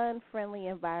a fun, friendly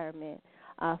environment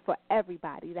for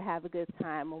everybody to have a good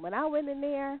time. And when I went in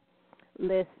there,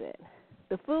 listen,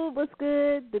 the food was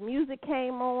good, the music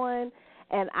came on,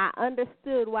 and I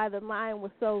understood why the line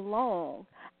was so long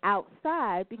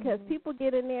outside, because people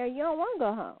get in there, you don't want to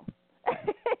go home.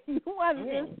 You want to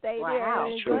just stay there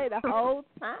and enjoy the whole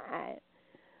time.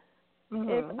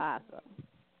 It's awesome.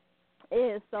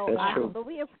 It is so awesome. True. But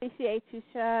we appreciate you,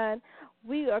 Sean.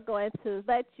 We are going to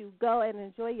let you go and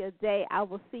enjoy your day. I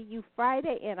will see you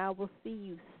Friday, and I will see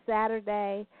you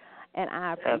Saturday, and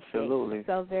I appreciate you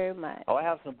so very much. Oh, I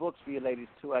have some books for you ladies,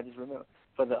 too. I just remember.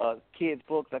 For the kids'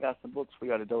 books, I got some books for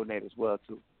y'all to donate as well,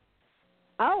 too.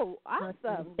 Oh,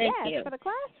 awesome. Thank you. For the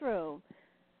classroom.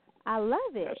 I love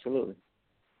it. Absolutely.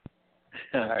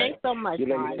 All right. Thanks so much, you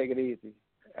ladies take it easy.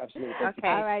 Absolutely. Okay.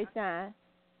 All right, Sean.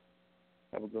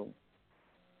 Have a good one.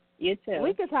 You too.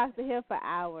 We could talk to him for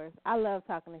hours. I love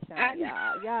talking to Sean,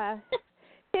 y'all.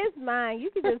 His mind,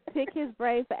 you can just pick his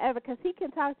brain forever, because he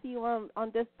can talk to you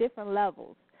on just different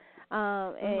levels.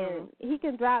 And he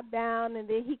can drop down, and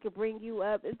then he can bring you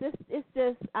up. It's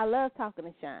just I love talking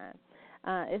to Sean.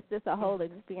 It's just a whole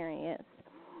experience.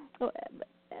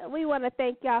 We want to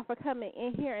thank y'all for coming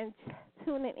in here and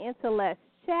tuning into Let's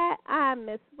Chat. I'm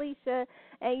Miss Lissha,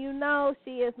 and you know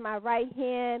she is my right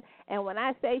hand. And when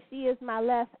I say she is my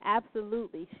left,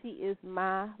 absolutely, she is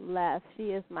my left. She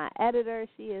is my editor.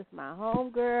 She is my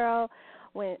homegirl.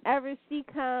 Whenever she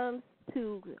comes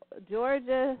to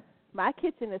Georgia, my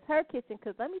kitchen is her kitchen,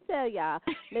 because let me tell y'all,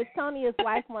 Miss Toni is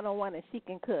wife 101, and she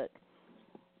can cook.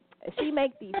 She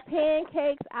makes these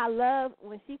pancakes. I love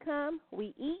when she comes,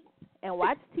 we eat and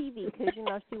watch TV, because, you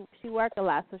know, she work a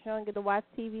lot, so she don't get to watch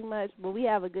TV much, but we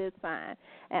have a good time.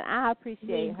 And I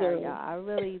appreciate her, y'all. I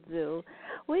really do.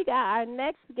 We got our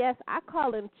next guest. I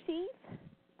call him Chief.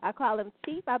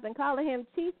 I've been calling him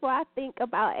Chief for, I think,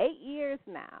 about 8 years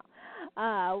now.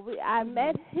 I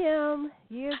met him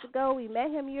years ago. We met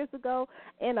him years ago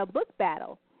in a book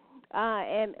battle.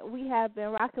 And we have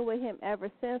been rocking with him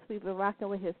ever since. We've been rocking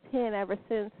with his pen ever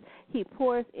since. He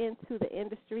pours into the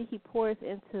industry. He pours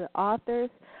into authors.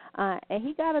 And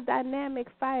he got a dynamic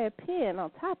fire pen on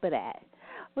top of that.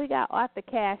 We got Arthur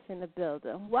Cash in the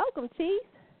building. Welcome, Chief.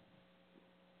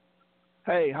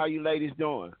 Hey, how you ladies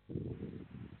doing?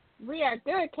 We are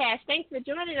good, Cash. Thanks for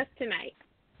joining us tonight.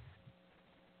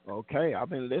 Okay, I've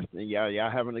been listening. Y'all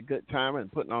having a good time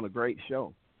and putting on a great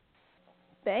show.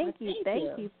 Thank you.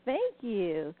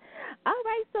 All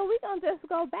right, so we're going to just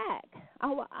go back. I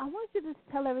want you to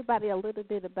tell everybody a little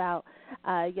bit about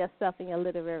yourself and your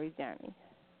literary journey.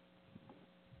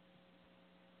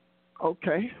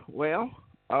 Okay, well,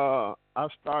 I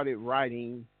started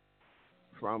writing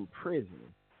from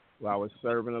prison while I was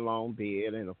serving a long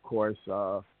bid, and, of course,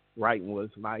 writing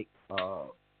was like,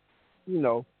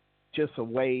 just a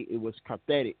way it was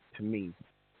cathartic to me.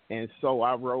 And so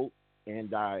I wrote, and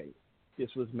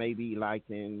this was maybe like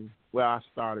I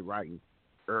started writing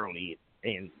early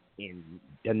in the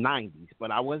 90s, but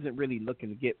I wasn't really looking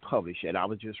to get published yet. I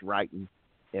was just writing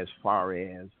as far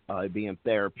as being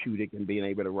therapeutic and being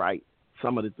able to write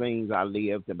some of the things I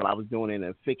lived, but I was doing it in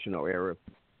a fictional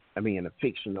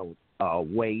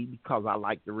way, because I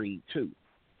like to read too.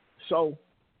 So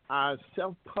I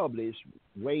self-published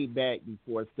way back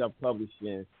before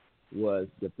self-publishing was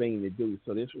the thing to do.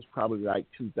 So this was probably like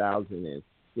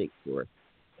 2006 or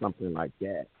something like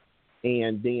that.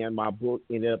 And then my book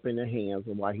ended up in the hands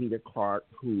of Wahida Clark,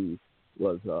 who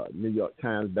was a New York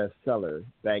Times bestseller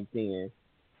back then.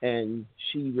 And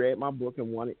she read my book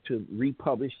and wanted to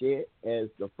republish it as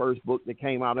the first book that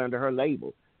came out under her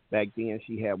label. Back then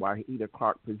she had Wahida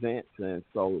Clark Presents, and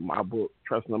so my book,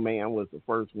 Trust No Man, was the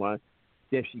first one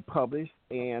that she published,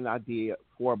 and I did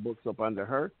 4 books up under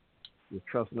her, the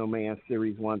Trust No Man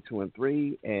Series 1, 2, and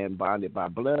 3, and Bonded by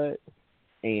Blood,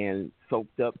 and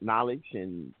soaked up knowledge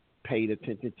and paid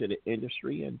attention to the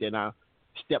industry. And then I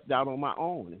stepped out on my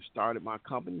own and started my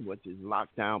company, which is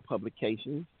Lockdown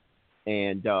Publications.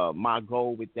 And my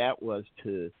goal with that was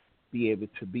to be able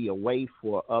to be a way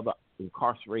for other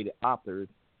incarcerated authors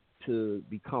to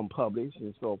become published.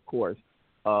 And so, of course,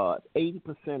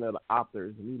 80% of the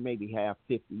authors, and we maybe have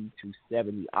 50 to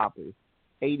 70 authors,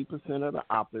 80% of the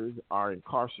authors are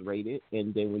incarcerated,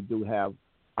 and then we do have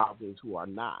authors who are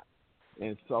not.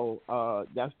 And so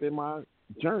that's been my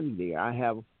journey there. I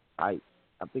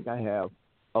think I have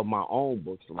of my own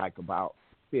books, like about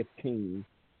 15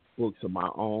 books of my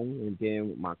own, and then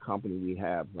with my company we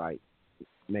have like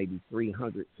maybe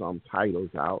 300 some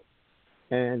titles out.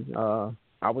 And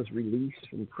I was released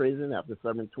from prison after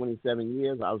serving 27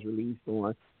 years. I was released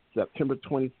on September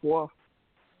 24th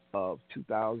of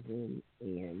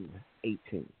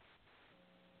 2018.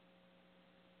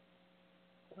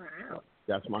 Wow.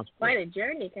 That's my story. Quite a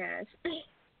journey, Cash.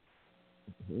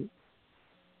 Mm-hmm.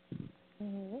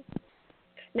 Mm-hmm.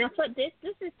 Now, for this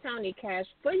is Toni, Cash.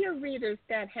 For your readers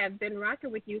that have been rocking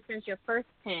with you since your first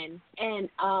pen and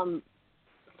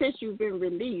since you've been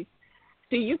released,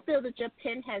 do you feel that your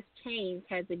pen has changed?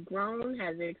 Has it grown?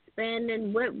 Has it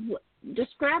expanded? What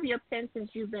describe your pen since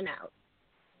you've been out.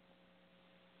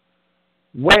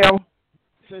 Well,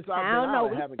 since I've I don't been know.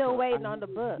 out, We're still waiting on the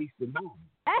book.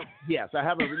 Yes, I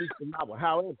haven't released the novel.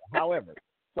 However,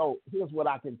 so here's what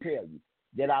I can tell you.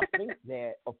 That I think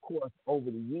that, of course,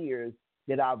 over the years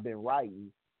that I've been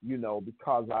writing,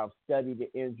 because I've studied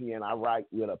the industry and I write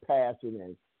with a passion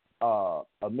and a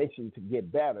mission to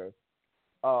get better,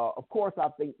 of course, I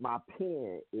think my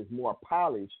pen is more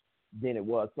polished than it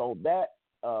was. So that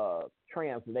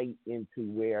translates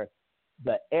into where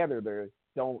the editor is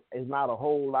not a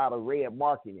whole lot of red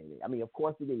marking in it. I mean, of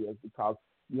course it is, because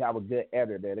you have a good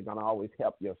editor. They're going to always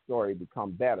help your story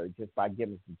become better just by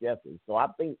giving suggestions. So I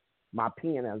think my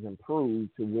pen has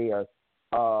improved to where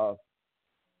I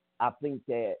think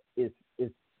that it's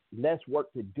less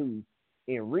work to do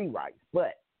in rewrites.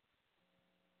 But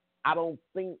I don't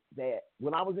think that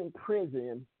when I was in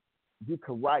prison, you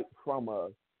could write from a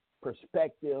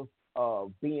perspective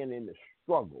of being in the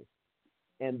struggle.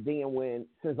 And then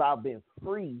since I've been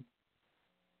free,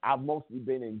 I've mostly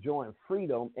been enjoying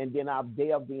freedom, and then I've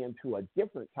delved into a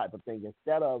different type of thing.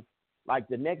 Instead of, like,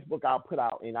 the next book I'll put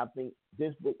out, and I think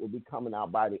this book will be coming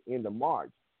out by the end of March,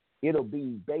 it'll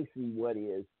be basically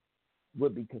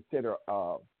would be considered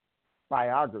a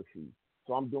biography.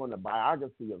 So I'm doing a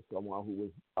biography of someone who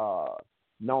was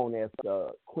known as the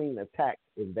Queen of Tax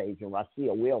Invasion,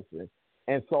 Rashida Wilson.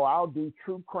 And so I'll do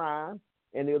true crime,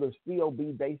 and it'll still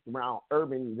be based around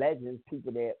urban legends,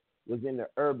 people that was in the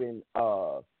urban,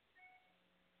 that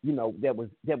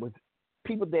was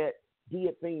people that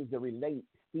did things that relate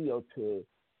still to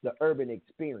the urban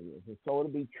experience. And so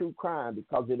it'll be true crime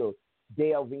because it'll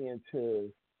delve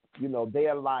into,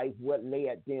 their life, what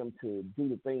led them to do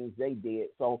the things they did.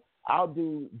 So I'll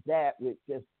do that with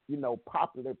just,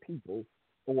 popular people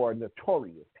or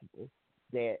notorious people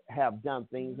that have done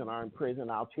things and are in prison.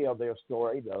 I'll tell their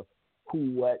story, the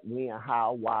who, what, when,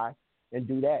 how, why, and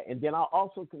do that. And then I'll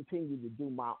also continue to do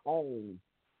my own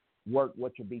work,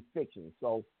 which will be fiction.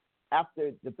 So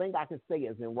after, the thing I can say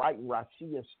is in writing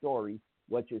Rashida's story,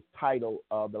 which is titled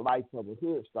The Life of a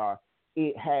Hood Star,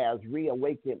 it has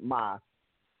reawakened my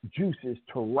juices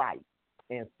to write.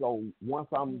 And so once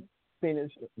I'm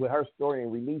finished with her story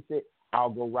and release it, I'll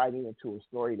go right into a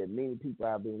story that many people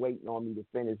have been waiting on me to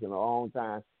finish in a long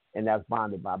time, and that's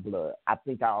Bonded by Blood. I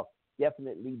think I'll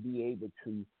definitely be able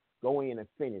to go in and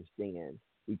finish then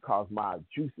because my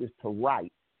juices to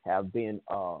write have been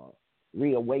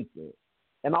reawakened.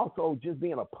 And also just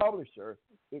being a publisher,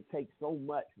 it takes so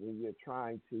much when you're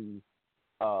trying to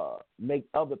make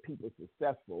other people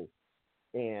successful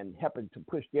and helping to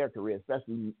push their career,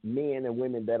 especially men and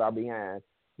women that are behind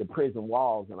the prison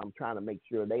walls, and I'm trying to make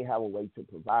sure they have a way to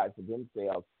provide for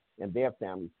themselves and their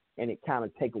families, and it kind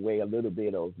of take away a little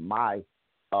bit of my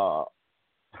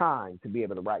time to be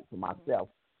able to write for myself.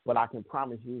 But I can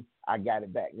promise you I got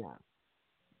it back now.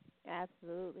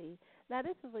 Absolutely. Now,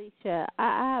 this is Lissha.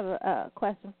 I have a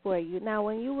question for you. Now,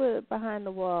 when you were behind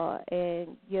the wall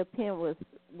and your pen was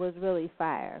really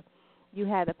fire, you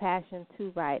had a passion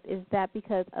to write. Is that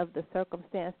because of the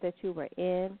circumstance that you were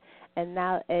in and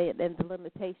now and the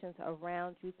limitations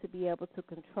around you to be able to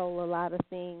control a lot of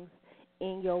things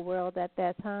in your world at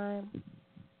that time?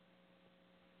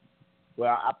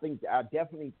 Well, I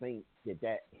definitely think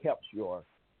that helps your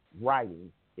writing,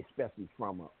 especially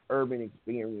from an urban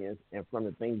experience and from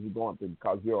the things you're going through,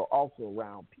 because you're also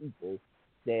around people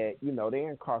that,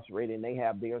 they're incarcerated and they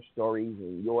have their stories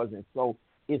and yours. And so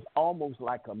it's almost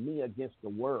like a me against the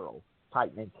world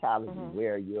type mentality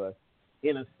where you're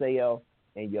in a cell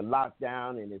and you're locked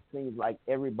down and it seems like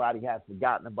everybody has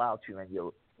forgotten about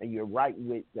you, and you're writing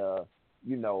with the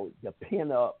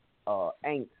pin up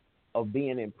angst of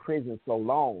being in prison so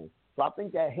long. So I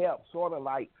think that helps, sort of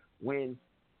like when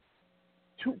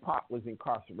Tupac was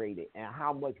incarcerated and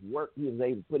how much work he was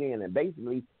able to put in and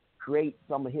basically create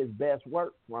some of his best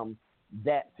work from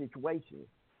that situation.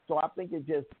 So I think it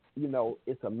just,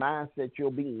 it's a mindset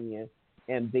you'll be in.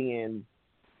 And then,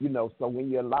 so when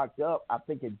you're locked up, I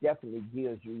think it definitely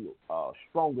gives you a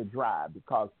stronger drive,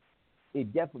 because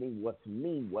it definitely was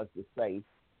to say,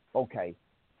 okay,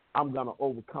 I'm going to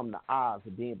overcome the odds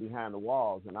of being behind the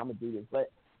walls and I'm going to do this.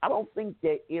 But I don't think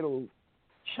that it'll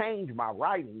change my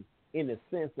writing in the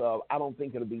sense of, I don't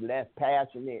think it'll be less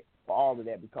passionate for all of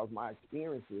that, because my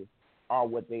experiences are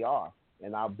what they are.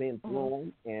 And I've been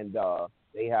through them, and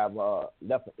they have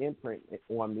left an imprint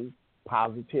on me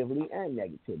positively and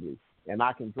negatively. And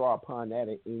I can draw upon that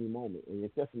at any moment. And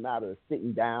it's just a matter of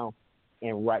sitting down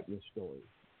and writing a story.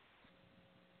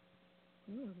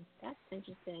 That's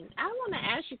interesting. I want to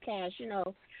ask you, Cash,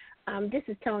 this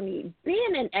is Toni.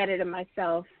 Being an editor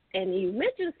myself, and you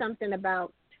mentioned something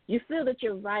about you feel that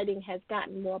your writing has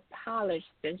gotten more polished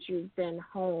since you've been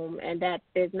home and that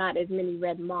there's not as many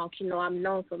red marks. I'm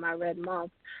known for my red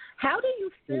marks. How do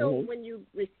you feel when you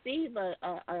receive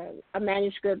a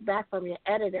manuscript back from your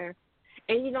editor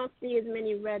and you don't see as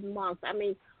many red marks? I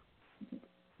mean,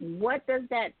 what does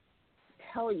that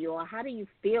tell you, or how do you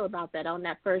feel about that on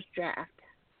that first draft?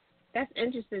 That's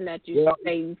interesting that you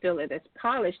say you feel that it's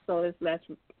polished, so it's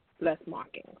less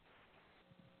marking.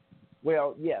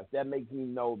 Well, yes, that makes me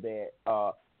know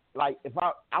that, like, if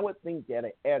I would think that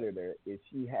an editor, if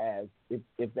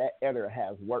that editor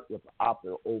has worked with the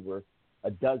author over a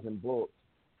dozen books,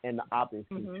 and the author is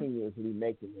continuously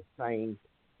making the same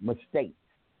mistakes,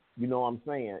 you know what I'm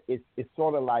saying? It's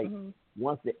sort of like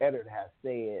once the editor has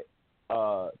said,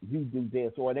 you do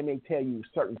this, or they may tell you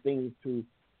certain things to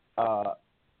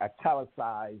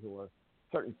italicize, or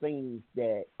certain things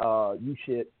that you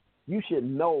should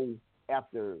know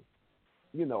after,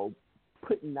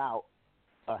 putting out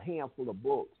a handful of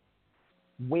books,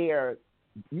 where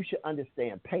you should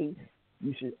understand pace,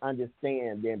 you should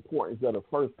understand the importance of the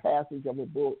first passage of a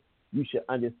book, you should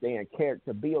understand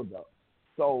character build-up.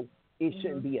 So it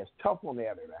shouldn't be as tough on the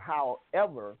editor.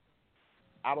 However,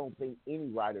 I don't think any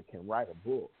writer can write a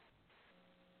book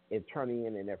and turn it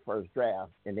in their first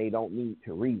draft, and they don't need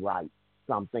to rewrite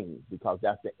some things, because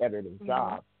that's the editor's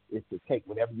job, is to take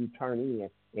whatever you turn in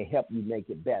and help you make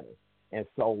it better. And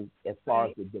so as far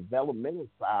as the developmental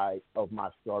side of my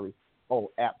story, oh,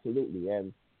 absolutely.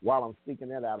 And while I'm speaking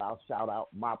that out, I'll shout out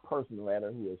my personal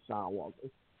editor, who is Sean Walker,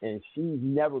 and she's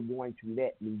never going to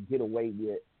let me get away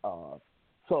with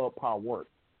subpar work,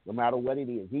 no matter what it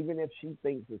is. Even if she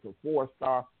thinks it's a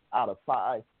 4-star out of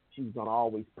 5, she's going to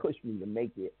always push me to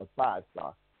make it a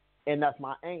 5-star. And that's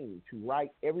my aim, to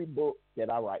write every book that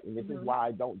I write. And this is why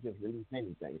I don't just release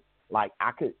anything. Like,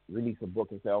 I could release a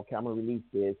book and say, okay, I'm going to release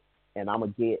this, and I'm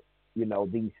going to get,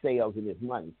 these sales and this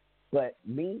money. But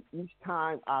me, each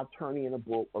time I turn in a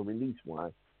book or release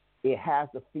one, it has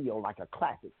to feel like a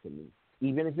classic to me.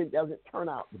 Even if it doesn't turn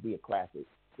out to be a classic,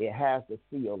 it has to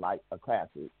feel like a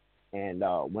classic. And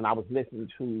when I was listening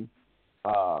to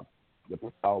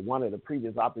one of the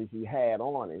previous authors you had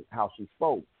on, and how she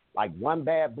spoke, like, one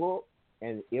bad book,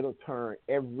 and it'll turn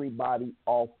everybody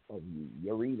off of you.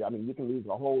 Your reader, you can lose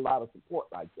a whole lot of support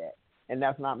like that. And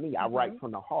that's not me. I write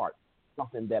from the heart,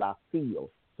 something that I feel.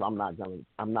 So I'm not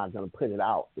gonna put it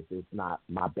out if it's not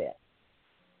my best.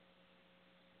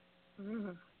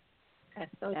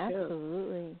 That's so true.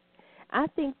 Absolutely. I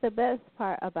think the best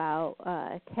part about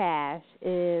Cash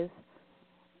is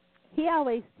he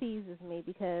always teases me,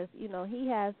 because he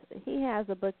has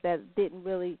a book that didn't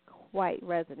really quite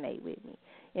resonate with me,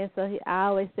 and so I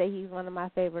always say he's one of my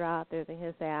favorite authors, and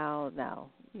he'll say, I don't know,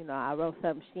 I wrote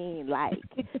something she ain't like,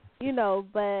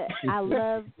 but I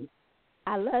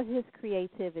love his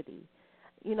creativity.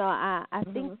 I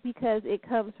think because it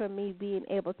comes from me being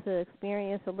able to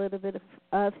experience a little bit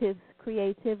of his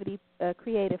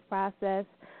creative process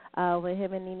when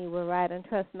him and Nene were writing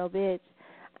Trust No Bitch.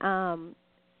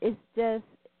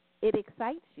 It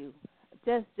excites you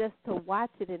just to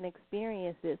watch it and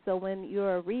experience it. So when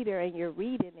you're a reader and you're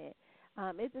reading it,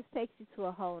 it just takes you to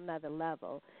a whole nother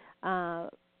level.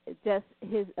 Just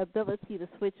his ability to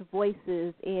switch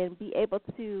voices and be able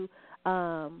to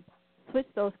switch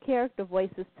those character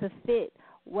voices to fit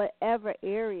whatever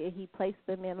area he placed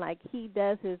them in. Like, he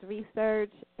does his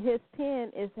research. His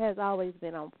pen has always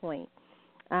been on point.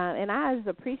 And I just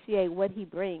appreciate what he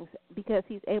brings, because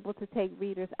he's able to take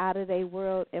readers out of their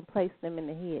world and place them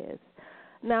into his.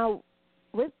 Now,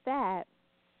 with that,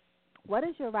 what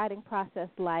is your writing process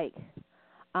like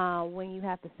when you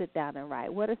have to sit down and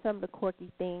write? What are some of the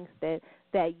quirky things that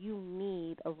you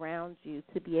need around you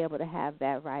to be able to have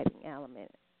that writing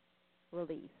element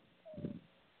released?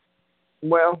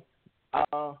 Well,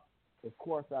 of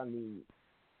course,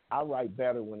 I write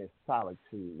better when it's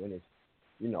solitude, when it's,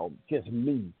 just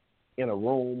me in a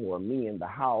room or me in the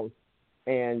house.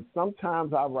 And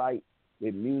sometimes I write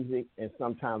with music and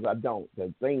sometimes I don't.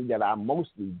 The thing that I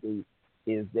mostly do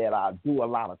is that I do a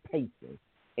lot of pacing.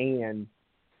 And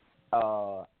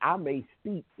I may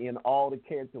speak in all the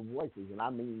character voices,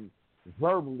 and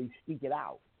verbally speak it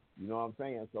out. You know what I'm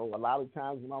saying? So a lot of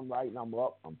times when I'm writing, I'm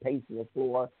up, I'm pacing the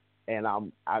floor, and I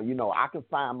can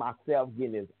find myself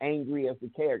getting as angry as the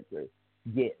character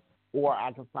gets, or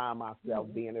I can find myself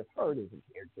being as hurt as the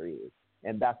character is.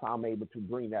 And that's how I'm able to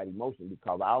bring that emotion,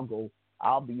 because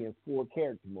I'll be in full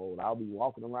character mode. I'll be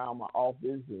walking around my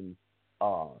office and,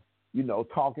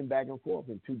 talking back and forth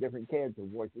in two different character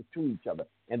voices to each other.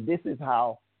 And this is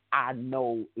how I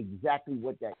know exactly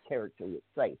what that character would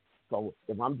say. So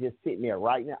if I'm just sitting there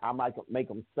writing it, I might make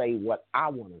them say what I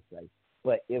want to say.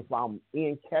 But if I'm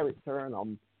in character and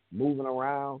I'm moving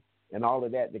around and all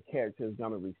of that, the character is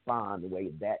going to respond the way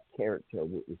that character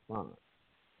would respond.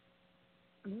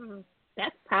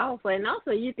 That's powerful. And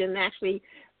also you can actually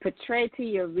portray to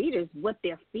your readers what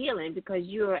they're feeling, because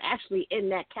you're actually in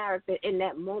that character in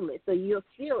that moment. So you're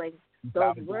feeling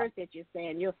those words that you're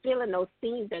saying. You're feeling those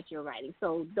scenes that you're writing.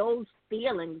 So those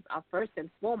feelings are first and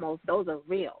foremost, those are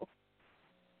real.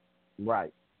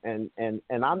 Right. And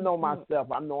I know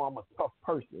myself. I know I'm a tough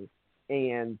person.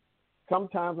 And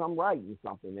sometimes I'm writing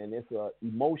something, and it's an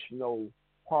emotional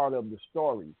part of the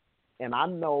story. And I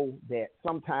know that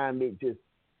sometimes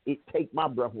it takes my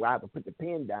breath away. I have to put the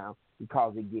pen down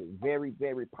because it gets very,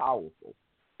 very powerful.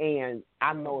 And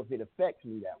I know if it affects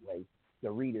me that way,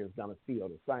 the reader is going to feel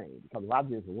the same. Because if I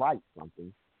just write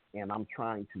something and I'm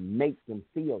trying to make them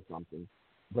feel something,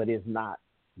 but it's not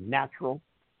natural,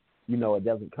 it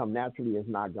doesn't come naturally, it's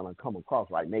not going to come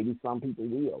across right. Maybe some people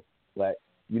will, but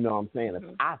you know what I'm saying? If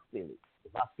I feel it,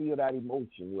 if I feel that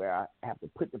emotion where I have to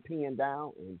put the pen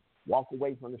down and walk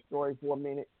away from the story for a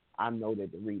minute, I know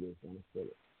that the reader is going to feel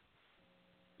it.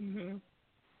 Mm-hmm.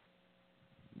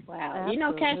 Wow.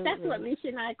 Absolutely. Cash, that's what Lissha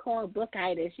and I call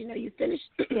bookitis. You finish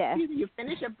you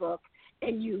finish a book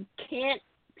and you can't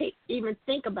even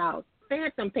think about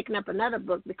phantom picking up another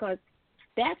book because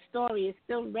that story is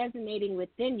still resonating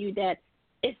within you, that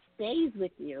it stays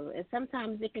with you. And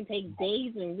sometimes it can take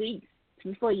days and weeks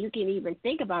before you can even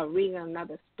think about reading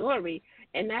another story.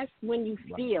 And that's when you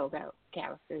feel those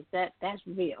characters, that's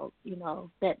real,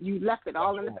 that you left it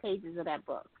all in the pages of that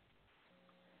book.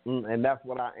 And that's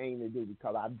what I aim to do,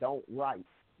 because I don't write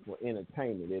for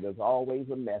entertainment. It is always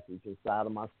a message inside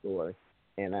of my story.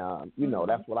 And,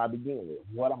 that's what I begin with.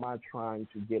 What am I trying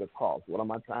to get across? What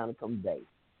am I trying to convey?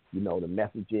 The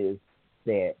messages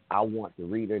that I want the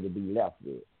reader to be left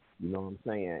with. You know what I'm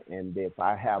saying? And if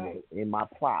I have it in my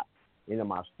plot, in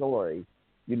my story,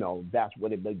 that's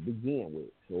what it begin with.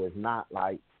 So it's not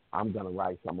like I'm going to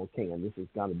write something, and this is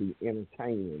going to be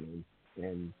entertaining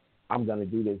and I'm going to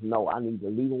do this. No, I need to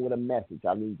leave them with a message.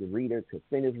 I need the reader to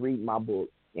finish reading my book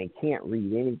and can't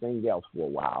read anything else for a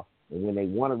while. And when they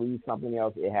want to read something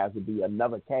else, it has to be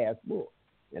another Cash book.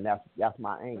 And that's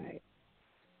my aim. Right.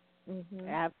 Mm-hmm.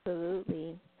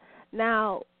 Absolutely.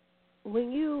 Now,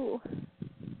 when you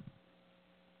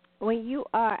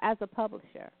are, as a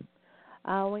publisher,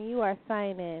 when you are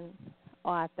signing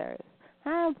authors,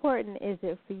 how important is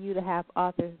it for you to have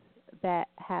authors that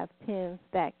have pens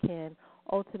that can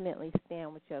ultimately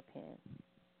stand with your pen?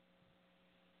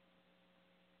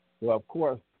 Well, of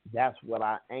course, that's what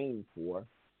I aim for.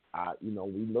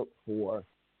 We look for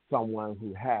someone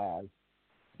who has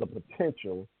the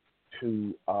potential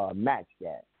to match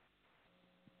that.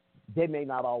 They may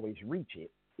not always reach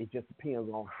it. It just depends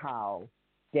on how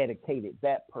dedicated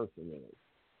that person is.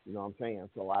 You know what I'm saying?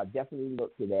 So I definitely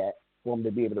look to that for them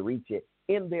to be able to reach it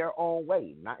in their own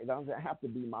way. It doesn't have to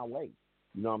be my way.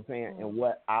 You know what I'm saying? Mm-hmm. And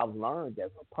what I've learned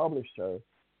as a publisher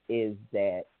is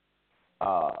that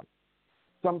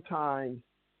sometimes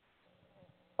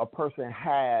a person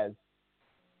has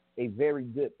a very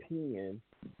good pen.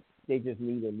 They just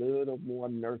need a little more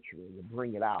nurturing to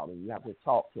bring it out, and you have to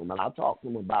talk to them. And I talk to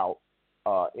them about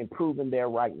improving their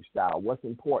writing style, what's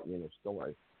important in a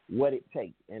story, what it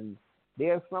takes. And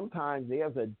sometimes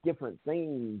there's a different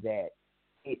thing that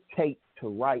it takes to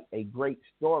write a great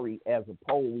story as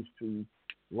opposed to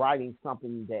writing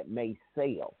something that may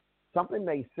sell. Something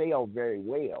may sell very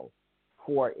well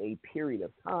for a period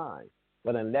of time,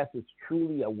 but unless it's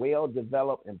truly a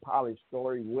well-developed and polished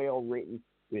story, well-written,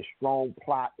 with strong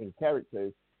plot and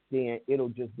characters, then it'll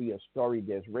just be a story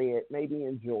that's read, maybe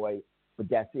enjoyed, but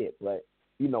that's it. But,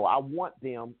 I want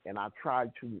them, and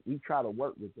we try to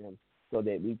work with them so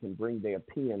that we can bring their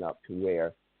pen up to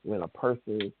where when a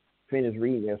person finishes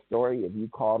reading their story, if you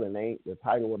call the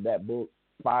title of that book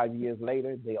 5 years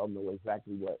later, they'll know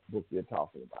exactly what book you're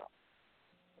talking about.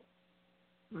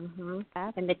 Mm-hmm.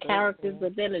 And the characters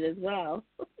within it as well.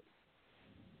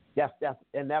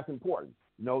 That's important.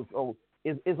 So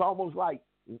it's almost like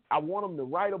I want them to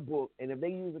write a book, and if they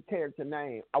use a character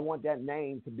name, I want that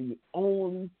name to be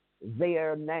only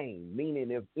their name,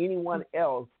 meaning if anyone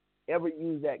else ever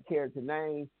used that character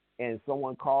name and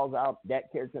someone calls out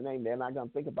that character name, they're not going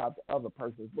to think about the other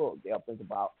person's book. They'll think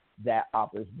about that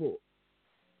author's book.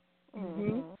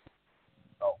 Mm-hmm.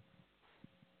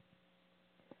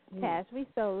 Cash, we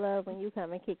so love when you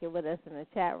come and kick it with us in the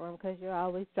chat room because you're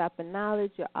always dropping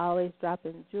knowledge, you're always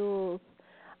dropping jewels.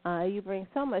 You bring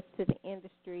so much to the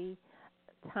industry,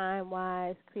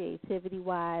 time-wise,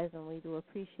 creativity-wise, and we do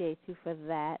appreciate you for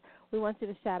that. We want you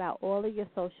to shout out all of your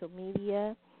social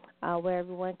media where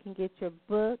everyone can get your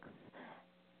books.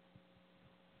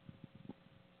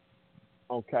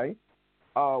 Okay.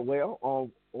 On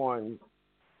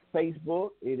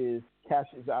Facebook, it is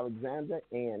Cassius Alexander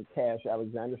and Cash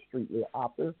Alexander Streetwear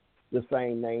Author. The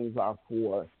same names are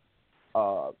for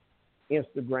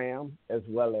Instagram as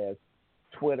well as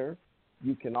Twitter.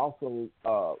 You can also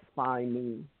find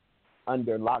me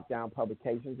under Lockdown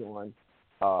Publications on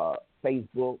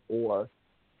Facebook or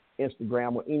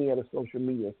Instagram or any other social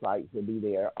media sites will be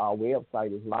there. Our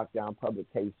website is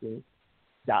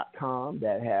lockdownpublications.com.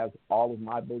 That has all of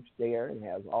my books there and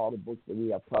has all the books that we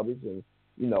have published, and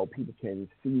people can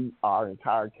see our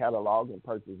entire catalog and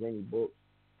purchase any book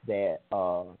that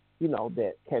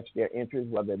that catch their interest,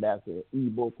 whether that's an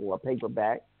ebook or a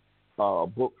paperback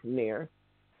book from there.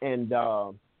 And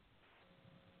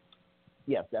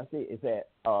yes, that's it. It's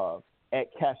at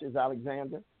Cassius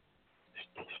Alexander,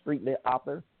 Streetlit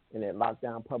Author, and at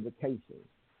Lockdown Publications.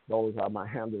 Those are my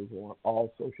handles on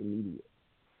all social media.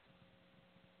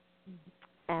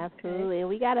 Absolutely. And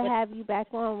we got to have you back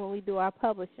on when we do our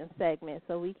publishing segment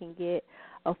so we can get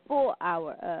a full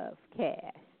hour of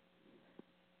Cash.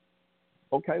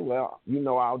 Okay, well,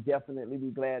 I'll definitely be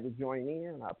glad to join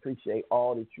in. I appreciate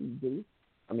all that you do.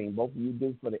 I mean, both of you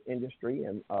do for the industry,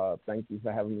 and thank you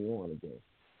for having me on again.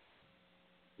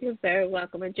 You're very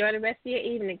welcome. Enjoy the rest of your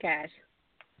evening, Cash.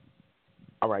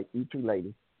 All right, you too,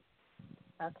 ladies.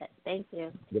 Okay, thank you.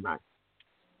 Good night.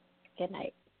 Good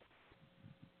night.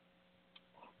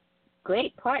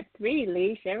 Great part 3,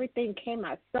 Leash. Everything came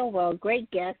out so well. Great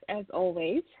guest, as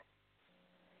always.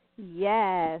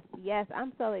 Yes.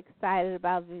 I'm so excited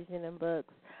about Vision and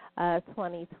Books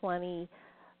 2020.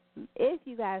 If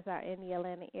you guys are in the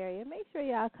Atlanta area, make sure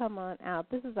y'all come on out.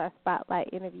 This is our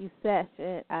Spotlight interview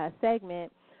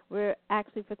segment. We're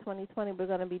actually, for 2020, we're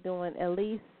going to be doing at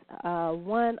least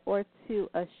 1 or 2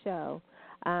 a show.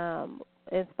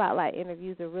 And Spotlight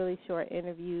interviews are really short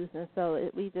interviews, and so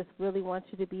we just really want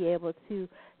you to be able to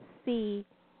see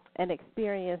and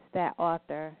experience that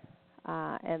author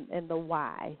and the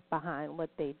why behind what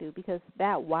they do, because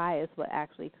that why is what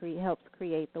actually helps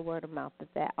create the word of mouth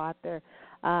that author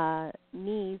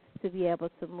needs to be able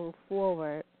to move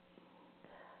forward.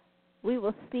 We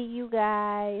will see you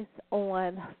guys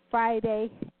on Friday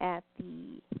at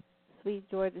the Sweet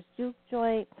George's Juke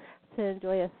Joint to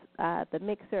enjoy the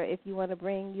mixer. If you want to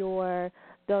bring your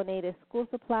donated school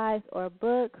supplies or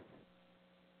books,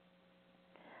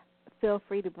 feel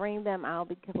free to bring them. I'll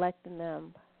be collecting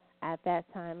them at that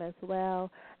time as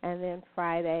well. And then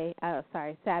Saturday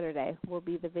will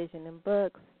be the Vision and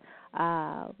Books.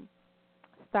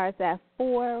 Starts at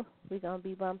 4. We're going to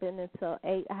be bumping until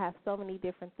 8. I have so many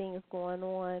different things going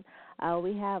on.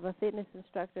 We have a fitness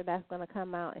instructor that's going to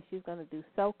come out, and she's going to do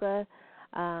soca,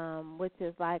 which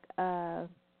is like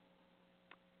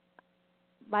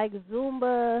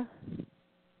Zumba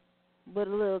with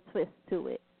a little twist to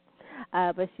it.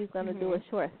 But she's going to do a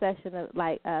short session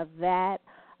of that.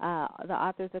 The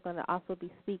authors are going to also be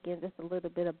speaking just a little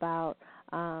bit about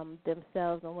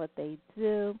themselves and what they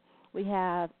do. We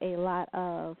have a lot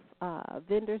of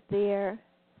vendors there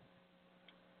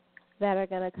that are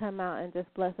going to come out and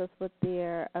just bless us with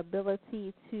their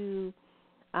ability to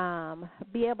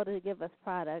be able to give us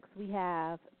products. We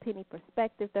have Penny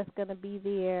Perspective that's going to be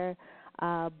there,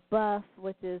 Buff,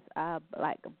 which is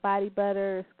like body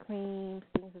butters, creams,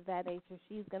 things of that nature.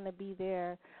 She's going to be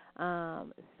there.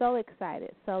 So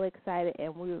excited,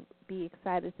 and we'll be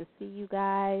excited to see you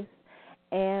guys.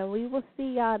 And we will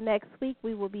see y'all next week.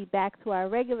 We will be back to our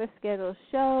regular scheduled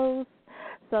shows.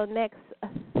 So next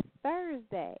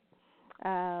Thursday,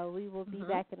 we will be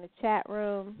back in the chat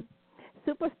room.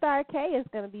 Superstar K is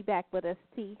going to be back with us,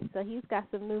 T. So he's got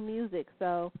some new music.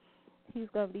 So he's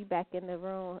going to be back in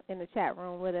the chat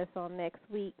room with us on next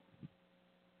week.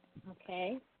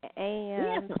 Okay. And we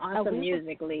have some awesome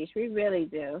music, Leash. We really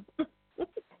do.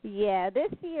 Yeah,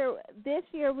 this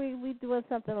year we doing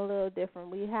something a little different.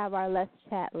 We have our Let's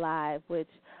Chat Live, which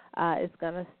is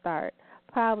going to start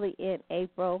probably in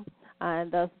April,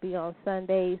 and thus be on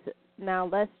Sundays. Now,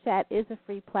 Let's Chat is a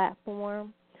free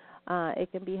platform.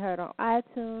 It can be heard on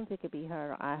iTunes. It can be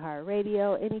heard on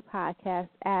iHeartRadio, any podcast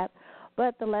app.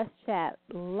 But the Let's Chat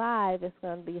Live is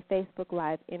going to be Facebook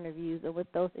Live interviews. And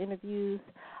with those interviews,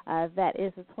 that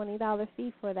is a $20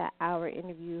 fee for that hour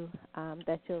interview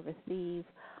that you'll receive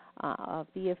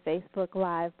via Facebook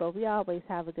Live. But we always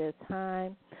have a good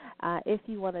time. If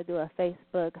you want to do a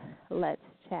Facebook Let's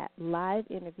Chat Live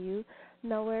interview,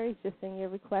 no worries. Just send your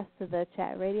request to the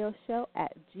Chat Radio Show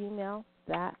at gmail.com.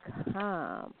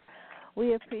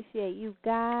 We appreciate you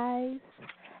guys,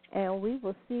 and we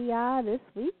will see y'all this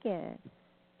weekend.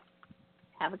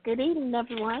 Have a good evening,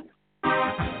 everyone.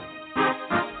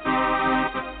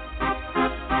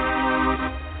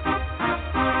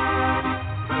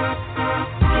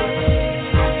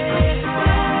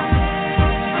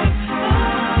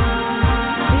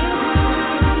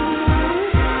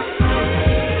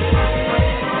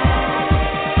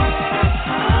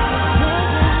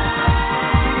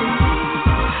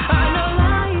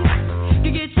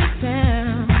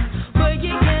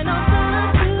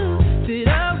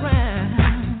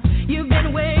 You've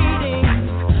been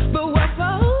waiting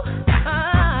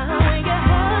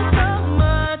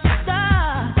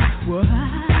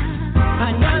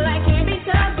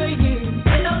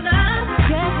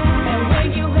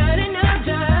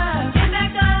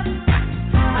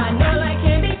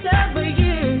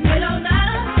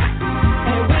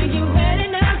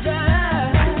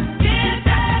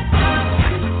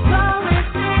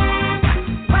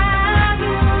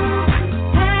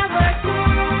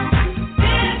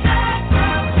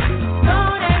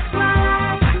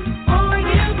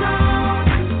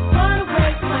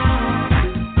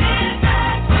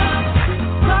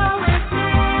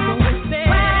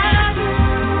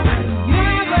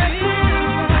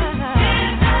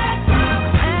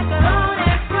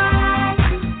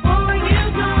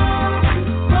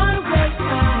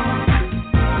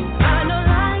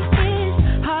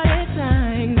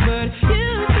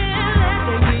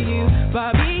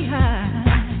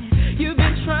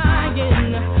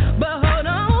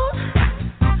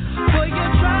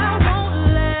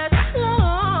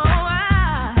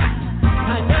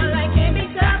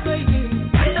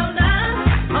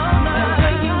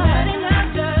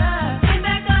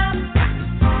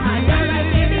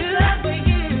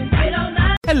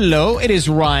Hello, it is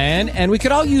Ryan, and we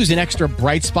could all use an extra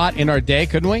bright spot in our day,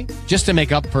 couldn't we? Just to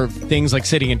make up for things like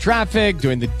sitting in traffic,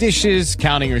 doing the dishes,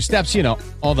 counting your steps, you know,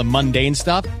 all the mundane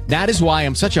stuff. That is why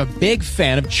I'm such a big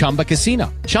fan of Chumba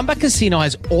Casino. Chumba Casino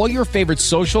has all your favorite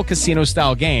social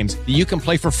casino-style games that you can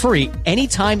play for free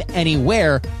anytime,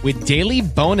 anywhere with daily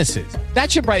bonuses.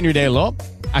 That should brighten your day a little.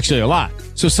 Actually, a lot.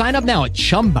 So sign up now at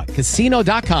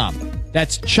ChumbaCasino.com.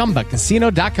 That's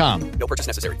ChumbaCasino.com. No purchase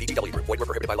necessary. VGW Group. Void where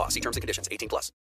prohibited by law. See terms and conditions. 18+.